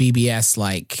 like a BBS,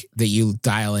 like that you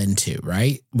dial into,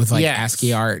 right? With like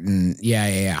ASCII art and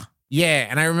yeah. Yeah.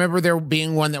 And I remember there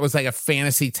being one that was like a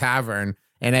fantasy tavern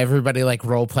and everybody like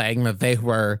role playing that they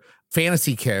were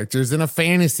fantasy characters in a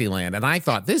fantasy land. And I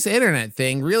thought this internet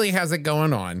thing really has it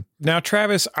going on. Now,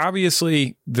 Travis,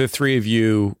 obviously the three of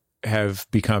you have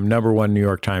become #1 New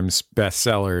York Times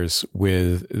bestsellers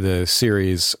with the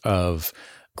series of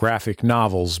graphic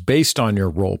novels based on your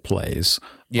role plays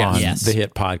on the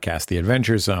hit podcast, The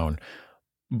Adventure Zone.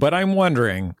 But I'm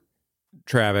wondering,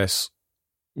 Travis,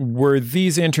 were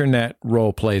these internet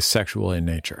role plays sexual in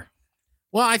nature?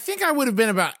 Well, I think I would have been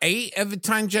about 8 at the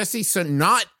time, Jesse. So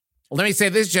let me say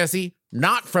this, Jesse,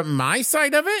 not from my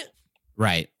side of it.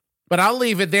 Right. But I'll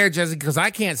leave it there, Jesse, because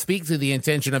I can't speak to the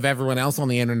intention of everyone else on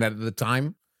the internet at the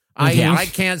time. I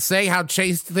can't say how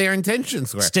chaste their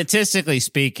intentions were. Statistically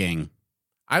speaking,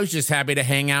 I was just happy to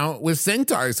hang out with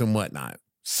centaurs and whatnot.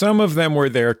 Some of them were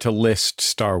there to list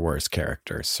Star Wars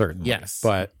characters, certainly. Yes.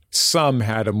 But some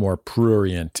had a more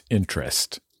prurient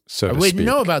interest, so to I wouldn't speak.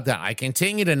 know about that. I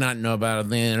continue to not know about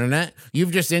the internet.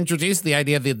 You've just introduced the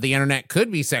idea that the internet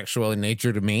could be sexual in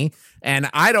nature to me, and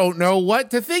I don't know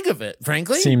what to think of it,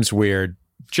 frankly. Seems weird.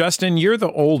 Justin, you're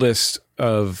the oldest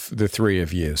of the three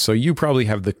of you, so you probably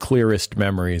have the clearest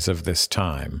memories of this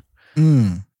time.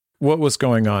 What was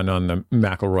going on the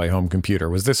McElroy home computer?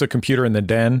 Was this a computer in the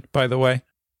den, by the way?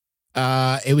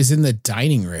 It was in the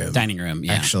dining room. Dining room,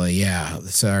 yeah. Actually, yeah.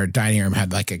 So our dining room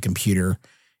had like a computer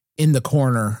in the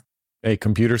corner. Hey,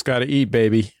 computer's got to eat,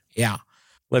 baby. Yeah.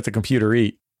 Let the computer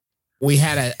eat. We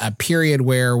had a period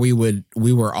where we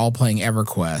were all playing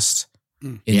EverQuest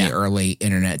in the early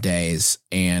internet days,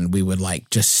 and we would like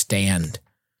just stand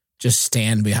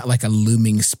behind like a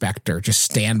looming specter, just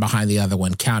stand behind the other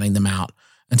one, counting them out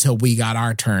until we got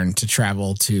our turn to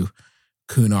travel to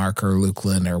Kunark or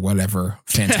Lukeland or whatever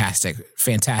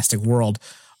fantastic world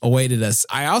awaited us.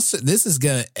 I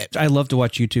love to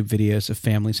watch YouTube videos of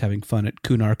families having fun at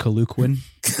Kunark-Lukwin.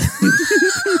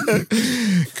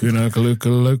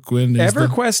 Kunark-Lukwin.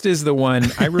 EverQuest is the one.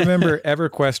 I remember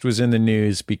EverQuest was in the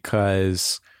news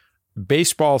because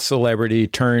baseball celebrity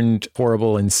turned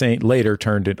horrible, insane. Later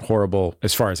turned it horrible,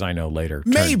 as far as I know. Later,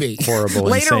 maybe horrible,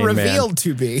 later insane revealed man.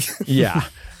 To be. Yeah.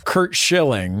 Kurt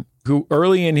Schilling, who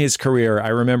early in his career, I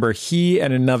remember he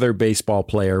and another baseball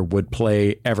player would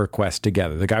play EverQuest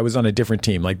together. The guy was on a different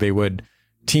team. Like they would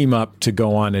team up to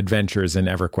go on adventures in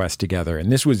EverQuest together.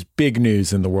 And this was big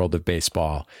news in the world of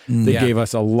baseball. They gave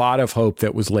us a lot of hope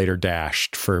that was later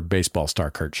dashed for baseball star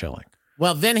Kurt Schilling.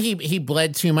 Well, then he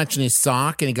bled too much in his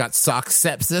sock and he got sock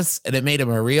sepsis and it made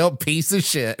him a real piece of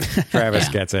shit. Travis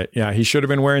gets it. Yeah, he should have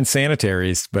been wearing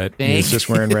sanitaries, but he was just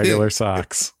wearing regular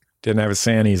socks. Didn't have his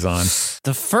sannies on.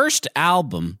 the first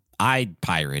album I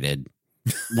pirated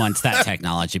once that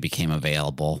technology became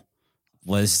available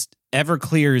was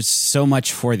Everclear's So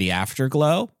Much for the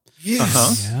Afterglow.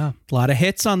 Yes. Yeah. A lot of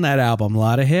hits on that album. A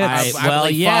lot of hits.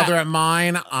 Father of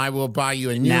mine, I will buy you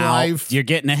a new life. You're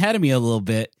getting ahead of me a little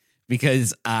bit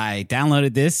because I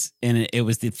downloaded this and it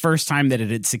was the first time that it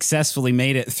had successfully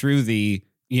made it through the,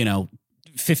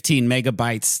 15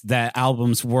 megabytes that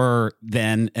albums were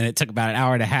then, and it took about an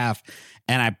hour and a half,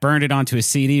 and I burned it onto a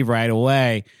CD right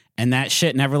away, and that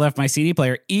shit never left my CD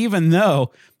player, even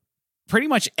though pretty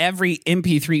much every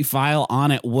MP3 file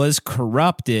on it was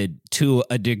corrupted to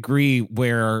a degree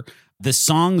where the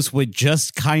songs would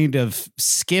just kind of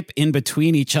skip in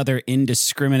between each other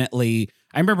indiscriminately.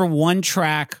 I remember one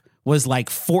track was like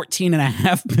 14 and a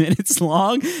half minutes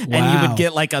long. And you would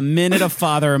get like a minute of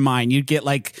Father of Mine. You'd get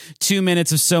like 2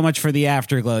 minutes of So Much for the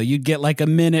Afterglow. You'd get like a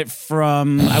minute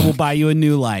from I Will Buy You a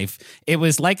New Life. It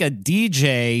was like a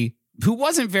DJ who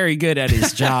wasn't very good at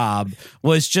his job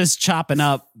was just chopping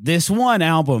up this one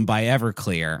album by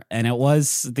Everclear. And it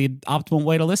was the optimal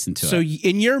way to listen to it. So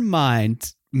in your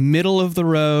mind, middle of the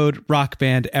road rock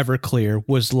band Everclear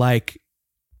was like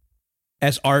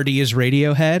as arty as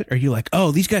Radiohead? Are you like,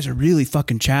 oh, these guys are really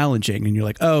fucking challenging? And you're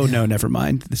like, oh, no, never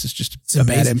mind. This is just a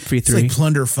bad MP3. It's like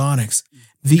Plunderphonics.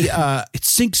 It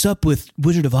syncs up with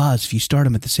Wizard of Oz if you start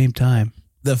them at the same time.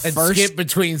 The And first skip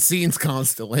between scenes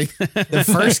constantly. the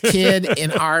first kid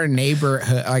in our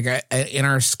neighborhood, like in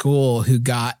our school, who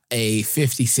got a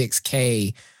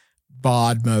 56K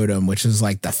baud modem, which was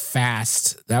like the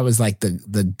fast, that was like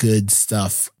the good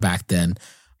stuff back then.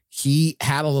 He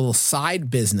had a little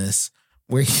side business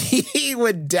where he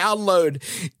would download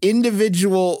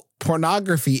individual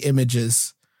pornography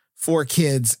images for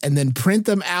kids and then print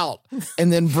them out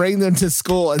and then bring them to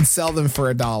school and sell them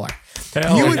for $1.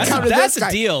 You would come to that's this guy.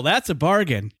 a deal. That's a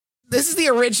bargain. This is the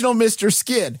original Mr.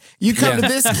 Skid. You come to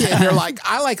this kid, you're like,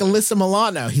 I like Alyssa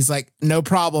Milano. He's like, no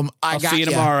problem. I'll got see you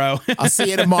ya. tomorrow. I'll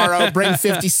see you tomorrow. Bring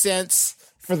 50 cents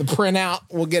for the printout.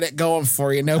 We'll get it going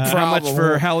for you. No problem. How much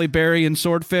for Halle Berry and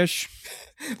Swordfish?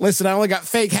 Listen, I only got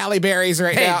fake Halle Berries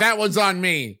right Hey, now. that one's on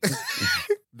me.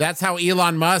 That's how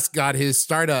Elon Musk got his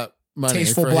startup money.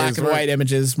 Tasteful black and white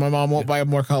images. My mom won't buy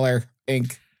more color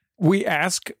ink. We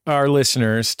ask our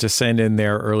listeners to send in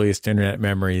their earliest internet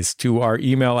memories to our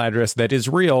email address that is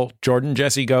real,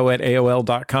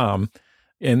 jordanjessego@aol.com,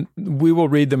 and we will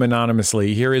read them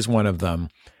anonymously. Here is one of them.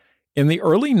 In the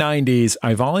early 90s,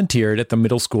 I volunteered at the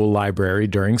middle school library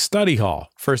during study hall.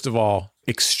 First of all,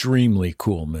 extremely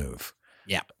cool move.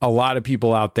 Yeah. A lot of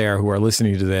people out there who are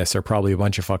listening to this are probably a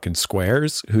bunch of fucking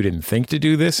squares who didn't think to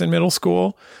do this in middle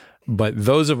school. But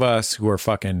those of us who are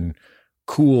fucking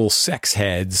cool sex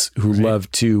heads who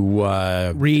love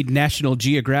to read National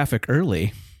Geographic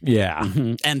early. Yeah.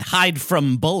 Mm-hmm. And hide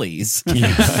from bullies.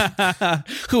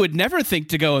 Who would never think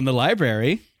to go in the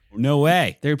library. No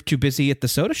way. They're too busy at the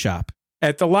soda shop.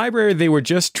 At the library, they were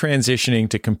just transitioning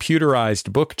to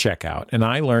computerized book checkout, and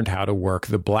I learned how to work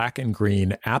the black and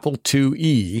green Apple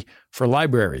IIe for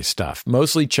library stuff,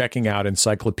 mostly checking out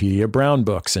Encyclopedia Brown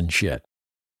books and shit.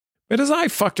 But as I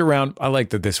fucked around, I like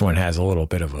that this one has a little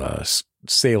bit of a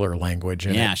sailor language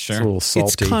in it. Yeah, sure. It's a little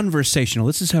salty. It's conversational.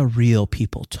 This is how real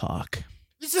people talk.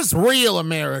 This is real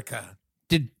America.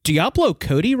 Did Diablo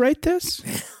Cody write this?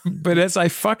 But as I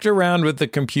fucked around with the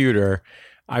computer,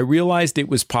 I realized it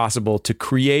was possible to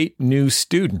create new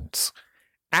students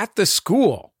at the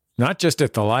school, not just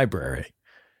at the library.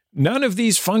 None of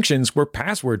these functions were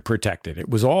password protected. It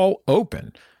was all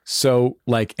open. So,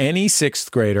 like any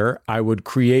sixth grader, I would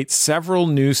create several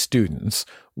new students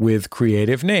with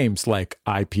creative names like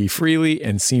IP Freely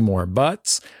and Seymour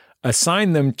Butts,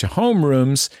 assign them to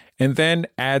homerooms, and then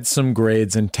add some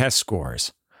grades and test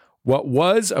scores. What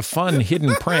was a fun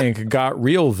hidden prank got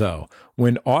real, though,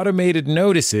 when automated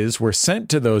notices were sent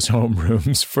to those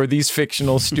homerooms for these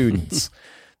fictional students.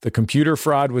 The computer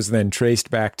fraud was then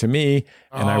traced back to me,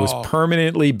 and I was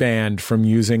permanently banned from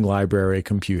using library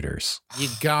computers. You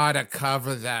gotta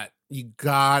cover that.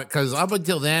 Because up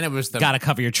until then, it was the Gotta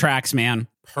cover your tracks, man.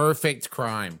 perfect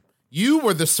crime. You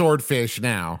were the swordfish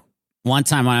now. One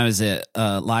time when I was at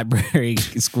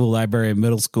school library in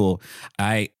middle school,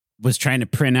 I was trying to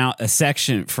print out a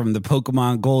section from the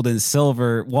Pokemon Gold and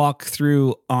Silver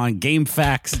walkthrough on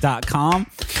GameFAQs.com,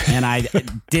 and I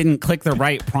didn't click the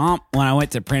right prompt when I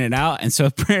went to print it out, and so I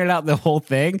printed out the whole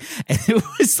thing, and it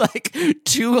was like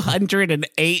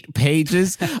 208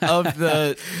 pages of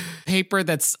the paper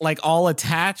that's like all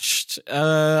attached,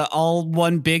 all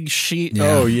one big sheet. Yeah.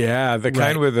 Oh yeah, the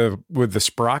kind with the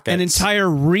sprockets. An entire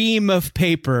ream of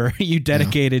paper you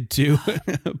dedicated to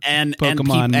and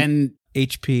Pokemon and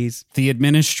HPs. the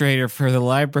administrator for the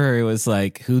library was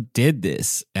like, "Who did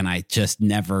this?" And I just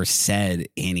never said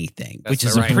anything, That's which the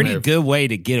is right a pretty move. good way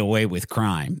to get away with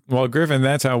crime. Well, Griffin,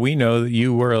 that's how we know that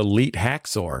you were elite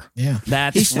hacksaw. Yeah.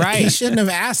 That's right. He shouldn't have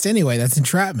asked anyway. That's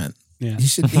entrapment. Yeah. He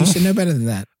should know better than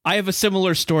that. I have a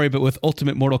similar story, but with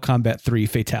Ultimate Mortal Kombat 3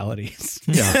 fatalities.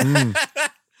 Yeah.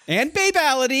 And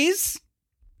babalities.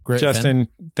 Griffin. Justin,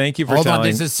 thank you for Hold on,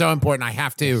 telling. this is so important. I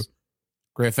have to.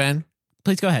 Griffin,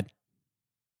 Please go ahead.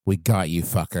 we got you,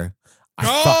 fucker. I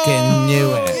fucking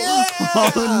knew it.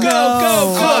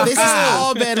 Go. This has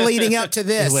all been leading up to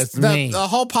this. It was me. The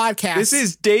whole podcast. This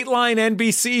is Dateline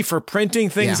NBC for printing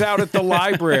things out at the To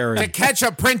library. catch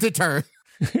a printer.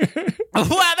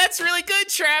 Wow, that's really good,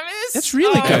 Travis. That's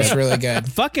really good. That's really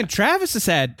good. Fucking Travis has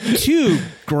had 2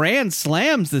 grand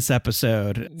slams this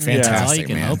episode. That's all Fantastic, you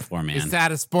can man. hope for, man. Is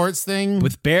that a sports thing?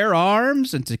 With bare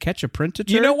arms and To Catch a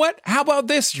Predator. You know what? How about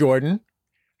this, Jordan?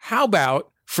 How about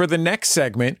for the next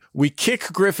segment, we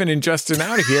kick Griffin and Justin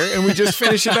out of here and we just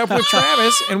finish it up with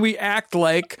Travis and we act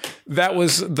like that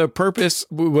was the purpose,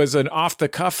 was an off the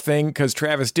cuff thing because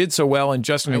Travis did so well and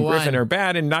Justin and Griffin are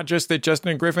bad. And not just that Justin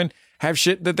and Griffin have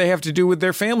shit that they have to do with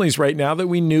their families right now that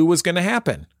we knew was going to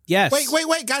happen. Yes. Wait,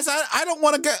 guys. I don't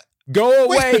want to go. Go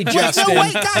away, Justin.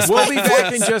 wait, guys, we'll wait, be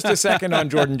back in just a second on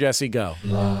Jordan Jesse Go.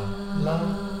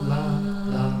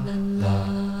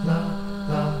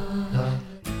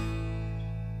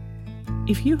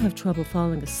 If you have trouble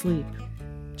falling asleep,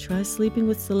 try sleeping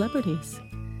with celebrities.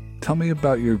 Tell me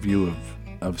about your view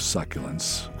of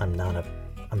succulents. I'm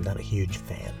not a huge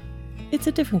fan. It's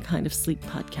a different kind of sleep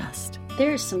podcast,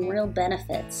 There are some real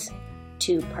benefits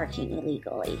to parking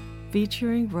illegally.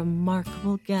 featuring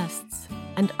remarkable guests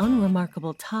and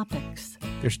unremarkable topics.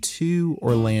 There's 2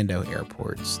 Orlando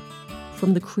airports.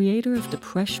 From the creator of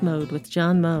Depresh Mode with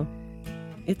John Moe,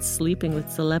 it's Sleeping with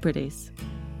Celebrities.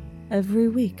 Every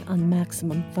week on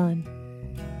Maximum Fun.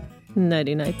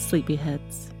 Nighty-night,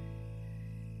 sleepyheads.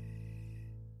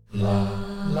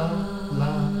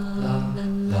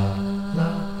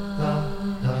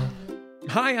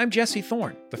 Hi, I'm Jesse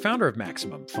Thorne, the founder of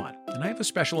Maximum Fun, and I have a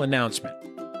special announcement.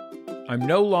 I'm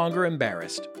no longer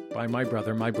embarrassed by my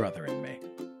brother and me.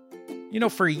 You know,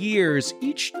 for years,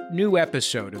 each new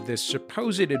episode of this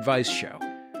supposed advice show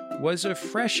was a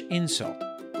fresh insult,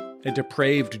 a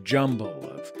depraved jumble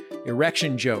of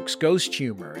erection jokes, ghost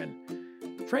humor, and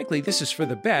frankly, this is for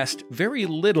the best, very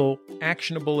little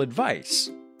actionable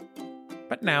advice.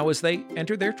 But now, as they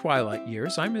enter their twilight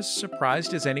years, I'm as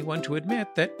surprised as anyone to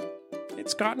admit that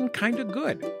it's gotten kind of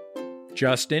good.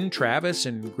 Justin, Travis,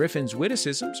 and Griffin's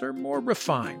witticisms are more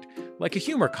refined, like a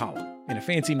humor column in a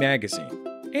fancy magazine.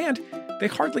 And they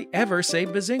hardly ever say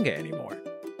bazinga anymore.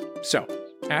 So,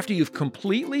 after you've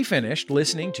completely finished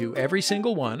listening to every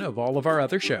single one of all of our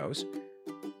other shows,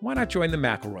 why not join the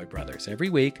McElroy brothers every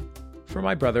week for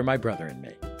My Brother and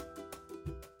Me?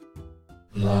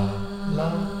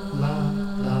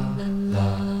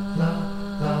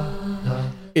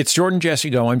 It's Jordan Jesse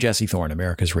Go. I'm Jesse Thorne,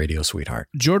 America's radio sweetheart.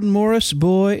 Jordan Morris,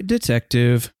 boy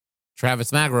detective.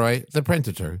 Travis McElroy, the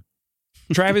Predator.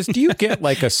 Travis, do you get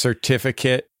like a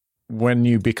certificate when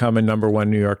you become a #1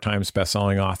 New York Times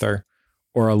bestselling author,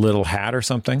 or a little hat or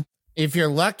something? If you're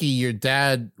lucky, your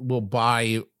dad will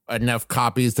buy enough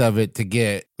copies of it to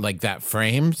get like that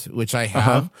framed, which I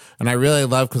have. And I really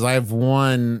love, because I have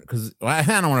one, because I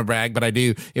don't want to brag, but I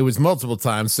do. It was multiple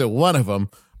times. So one of them,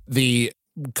 the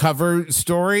cover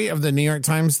story of the New York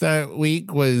Times that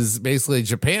week was basically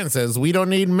Japan says, we don't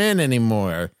need men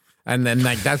anymore. And then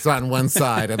like that's on one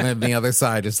side. And then the other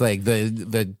side is like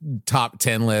the top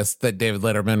 10 list that David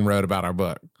Letterman wrote about our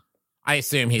book. I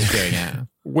assume he's doing it.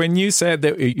 When you said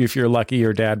that if you're lucky,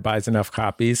 your dad buys enough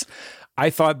copies, I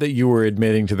thought that you were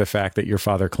admitting to the fact that your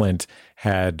father, Clint,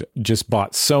 had just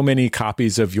bought so many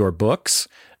copies of your books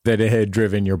that it had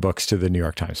driven your books to the New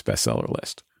York Times bestseller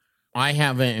list. I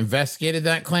haven't investigated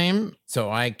that claim,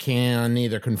 so I can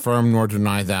neither confirm nor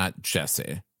deny that,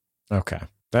 Jesse. Okay.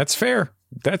 That's fair.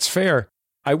 That's fair.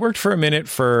 I worked for a minute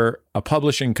for a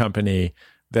publishing company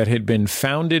that had been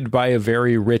founded by a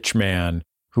very rich man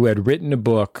who had written a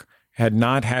book, had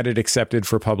not had it accepted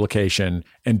for publication,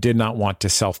 and did not want to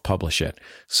self-publish it.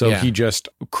 So he just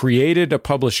created a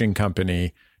publishing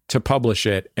company to publish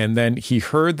it. And then he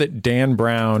heard that Dan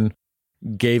Brown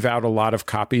gave out a lot of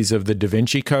copies of the Da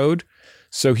Vinci Code.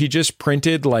 So he just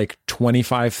printed like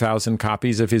 25,000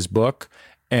 copies of his book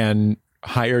and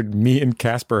hired me and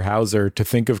Casper Hauser to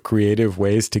think of creative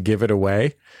ways to give it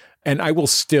away. And I will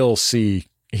still see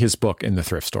his book in the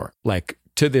thrift store, like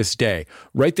to this day,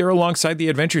 right there alongside the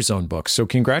Adventure Zone books. So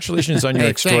congratulations on your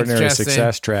extraordinary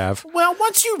success, Trav. Well,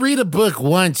 once you read a book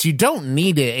once, you don't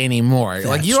need it anymore. That's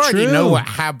like you already know what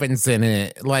happens in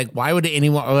it. Like, why would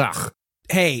anyone? Ugh.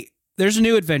 Hey, there's a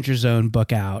new Adventure Zone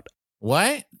book out.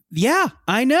 What? Yeah,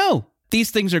 I know.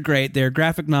 These things are great. They're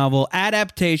graphic novel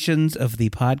adaptations of the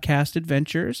podcast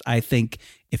adventures. I think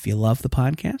if you love the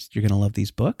podcast, you're going to love these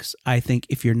books. I think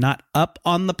if you're not up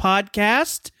on the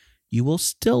podcast, you will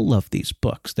still love these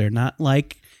books. They're not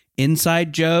like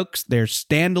inside jokes. They're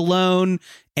standalone.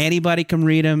 Anybody can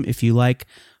read them. If you like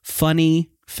funny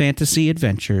fantasy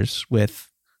adventures with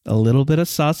a little bit of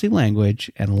saucy language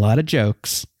and a lot of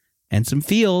jokes and some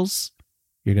feels,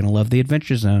 you're going to love the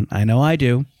Adventure Zone. I know I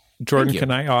do. Jordan, can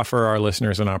I offer our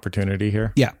listeners an opportunity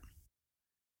here? Yeah.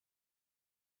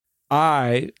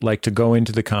 I like to go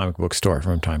into the comic book store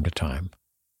from time to time.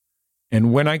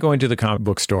 And when I go into the comic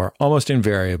book store, almost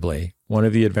invariably, one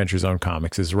of the Adventure Zone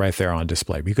comics is right there on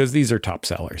display because these are top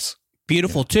sellers.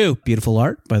 Beautiful, too. Beautiful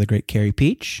art by the great Carrie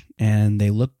Peach, and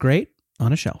they look great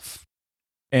on a shelf.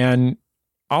 And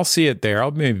I'll see it there.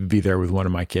 I'll maybe be there with one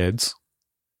of my kids.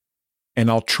 And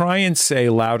I'll try and say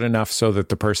loud enough so that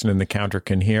the person in the counter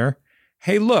can hear,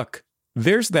 hey, look,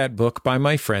 there's that book by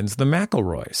my friends, the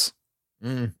McElroys.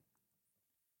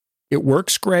 It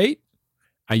works great.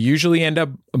 I usually end up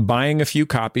buying a few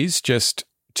copies just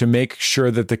to make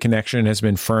sure that the connection has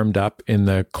been firmed up in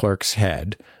the clerk's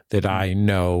head, that I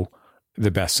know the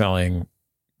best-selling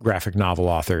graphic novel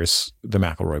authors, the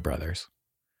McElroy brothers,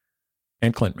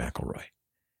 and Clint McElroy.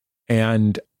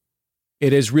 And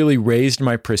it has really raised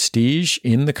my prestige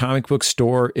in the comic book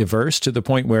store averse to the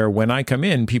point where when I come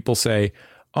in, people say,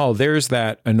 oh, there's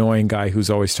that annoying guy who's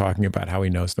always talking about how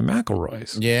he knows the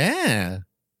McElroys. Yeah.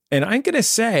 And I'm going to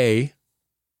say,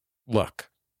 look,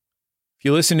 if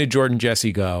you listen to Jordan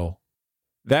Jesse Go,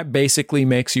 that basically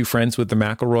makes you friends with the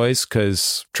McElroys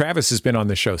because Travis has been on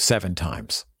the show 7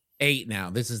 times. 8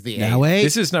 now. This is the 8. Now 8?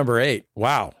 This is number 8.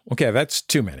 Wow. Okay, that's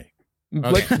too many.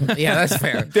 Okay. Yeah, that's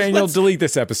fair. Daniel, delete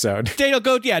this episode. Daniel,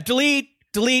 go, delete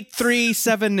 3,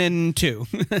 7, and 2.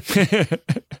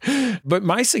 But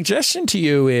my suggestion to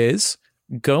you is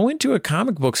go into a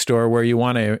comic book store where you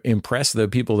want to impress the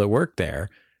people that work there.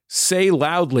 say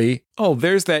loudly, oh,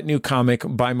 there's that new comic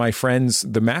by my friends,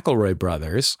 the McElroy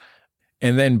brothers,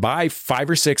 and then buy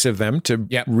 5 or 6 of them to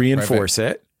reinforce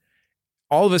it.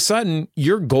 All of a sudden,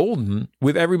 you're golden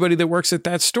with everybody that works at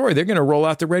that store. They're going to roll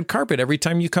out the red carpet every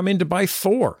time you come in to buy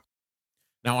Thor.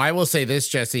 Now, I will say this,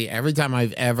 Jesse, every time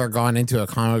I've ever gone into a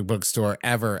comic book store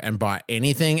ever and bought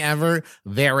anything ever,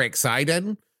 they're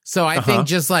excited. So I think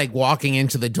just like walking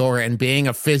into the door and being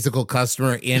a physical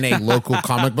customer in a local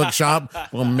comic book shop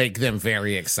will make them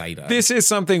very excited. This is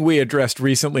something we addressed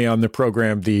recently on the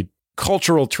program, the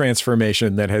cultural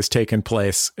transformation that has taken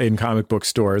place in comic book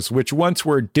stores, which once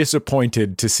were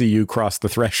disappointed to see you cross the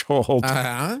threshold.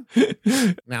 Now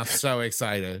so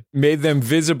excited. Made them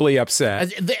visibly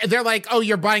upset. They're like, oh,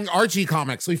 you're buying Archie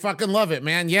comics. We fucking love it,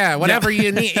 man. Yeah, whatever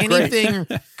you need. Anything,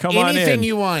 anything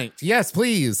you want. Yes,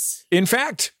 please. In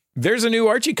fact, there's a new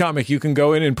Archie comic you can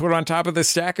go in and put on top of the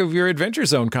stack of your Adventure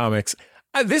Zone comics.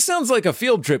 This sounds like a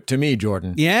field trip to me,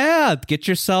 Jordan. Yeah, get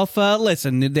yourself,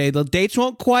 listen, the dates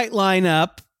won't quite line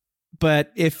up,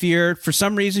 but if you're, for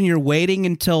some reason, you're waiting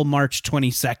until March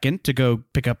 22nd to go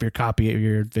pick up your copy of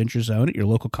your Adventure Zone at your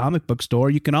local comic book store,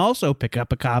 you can also pick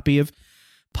up a copy of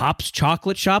Pop's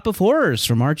Chocolate Shop of Horrors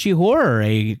from Archie Horror,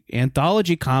 a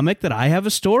anthology comic that I have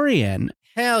a story in.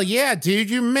 Hell yeah, dude,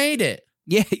 you made it.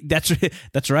 Yeah,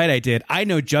 that's right. I did. I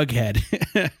know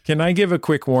Jughead. Can I give a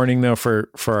quick warning, though, for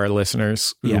our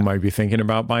listeners who might be thinking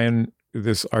about buying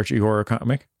this Archie Horror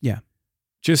comic? Yeah.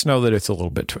 Just know that it's a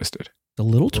little bit twisted. A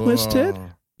little twisted?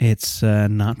 It's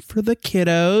not for the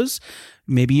kiddos.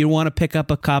 Maybe you want to pick up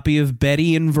a copy of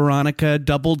Betty and Veronica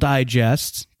Double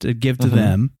Digest to give to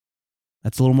them.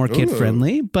 That's a little more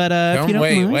kid-friendly, but if you don't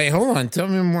mind. Wait, hold on. Tell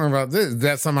me more about this. Is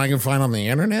that something I can find on the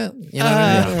internet? You know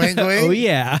what I mean? Oh,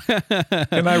 yeah.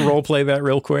 Can I role play that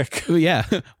real quick? Oh, yeah.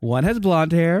 One has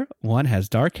blonde hair, one has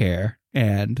dark hair,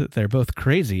 and they're both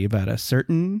crazy about a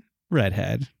certain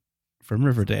redhead from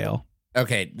Riverdale.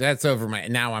 Okay, that's over my...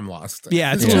 Now I'm lost.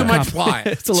 Yeah, it's too much plot.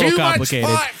 It's a little complicated.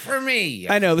 Too much plot for me.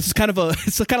 I know, this is kind of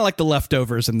like The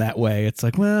Leftovers in that way. It's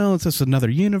like, well, it's just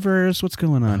another universe. What's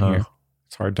going on here?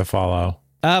 It's hard to follow.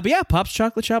 But yeah, Pop's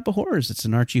Chocolate Shop of Horrors. It's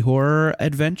an Archie Horror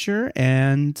adventure,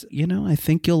 and, I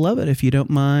think you'll love it if you don't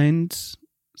mind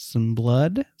some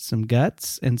blood, some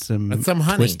guts, and some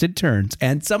honey. Twisted turns.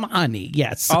 And some honey,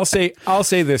 yes. I'll say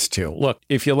this, too. Look,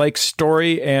 if you like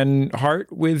story and heart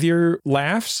with your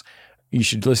laughs, you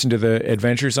should listen to the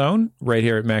Adventure Zone right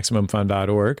here at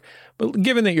MaximumFun.org. But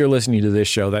given that you're listening to this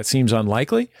show, that seems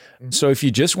unlikely. So if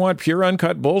you just want pure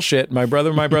uncut bullshit, My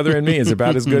Brother and Me is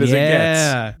about as good as it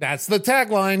gets. That's the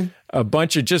tagline.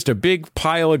 Just a big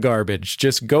pile of garbage.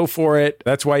 Just go for it.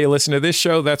 That's why you listen to this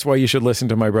show. That's why you should listen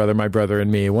to My Brother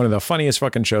and Me. One of the funniest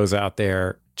fucking shows out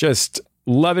there. Just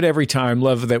love it every time.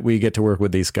 Love that we get to work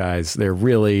with these guys. They're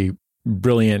really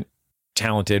brilliant,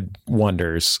 talented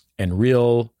wonders and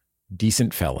real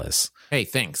decent fellas. Hey,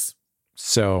 thanks.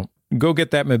 So go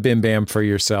get that Mabim Bam for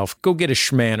yourself. Go get a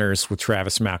Schmanners with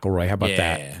Travis McElroy. How about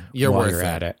that? You're while worth you're it.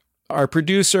 at it. Our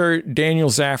producer, Daniel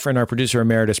Zaffron, our producer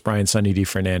emeritus, Brian Sunny D.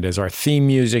 Fernandez. Our theme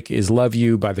music is Love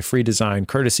You by The Free Design,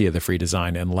 courtesy of The Free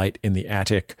Design and Light in the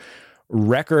Attic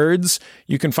Records.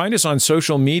 You can find us on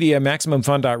social media.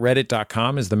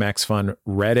 MaximumFun.reddit.com is the Max Fun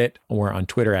Reddit, or on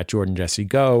Twitter at Jordan Jesse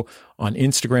Go, on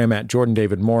Instagram at Jordan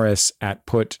David Morris, at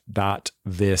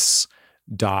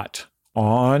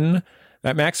put.this.on.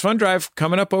 That Max Fun Drive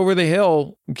coming up over the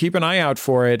hill. Keep an eye out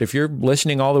for it. If you're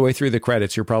listening all the way through the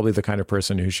credits, you're probably the kind of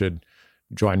person who should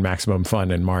join Maximum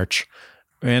Fun in March.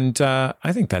 And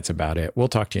I think that's about it. We'll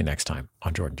talk to you next time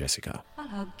on Jordan Jesse Go. I'll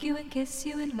hug you and kiss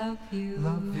you and love you.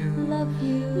 Love you. Love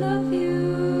you. Love you.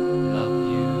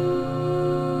 Love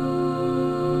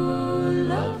you.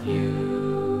 Love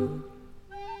you.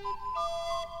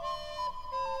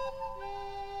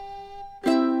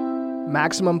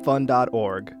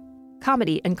 MaximumFun.org.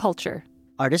 Comedy and culture.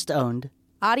 Artist owned.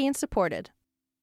 Audience supported.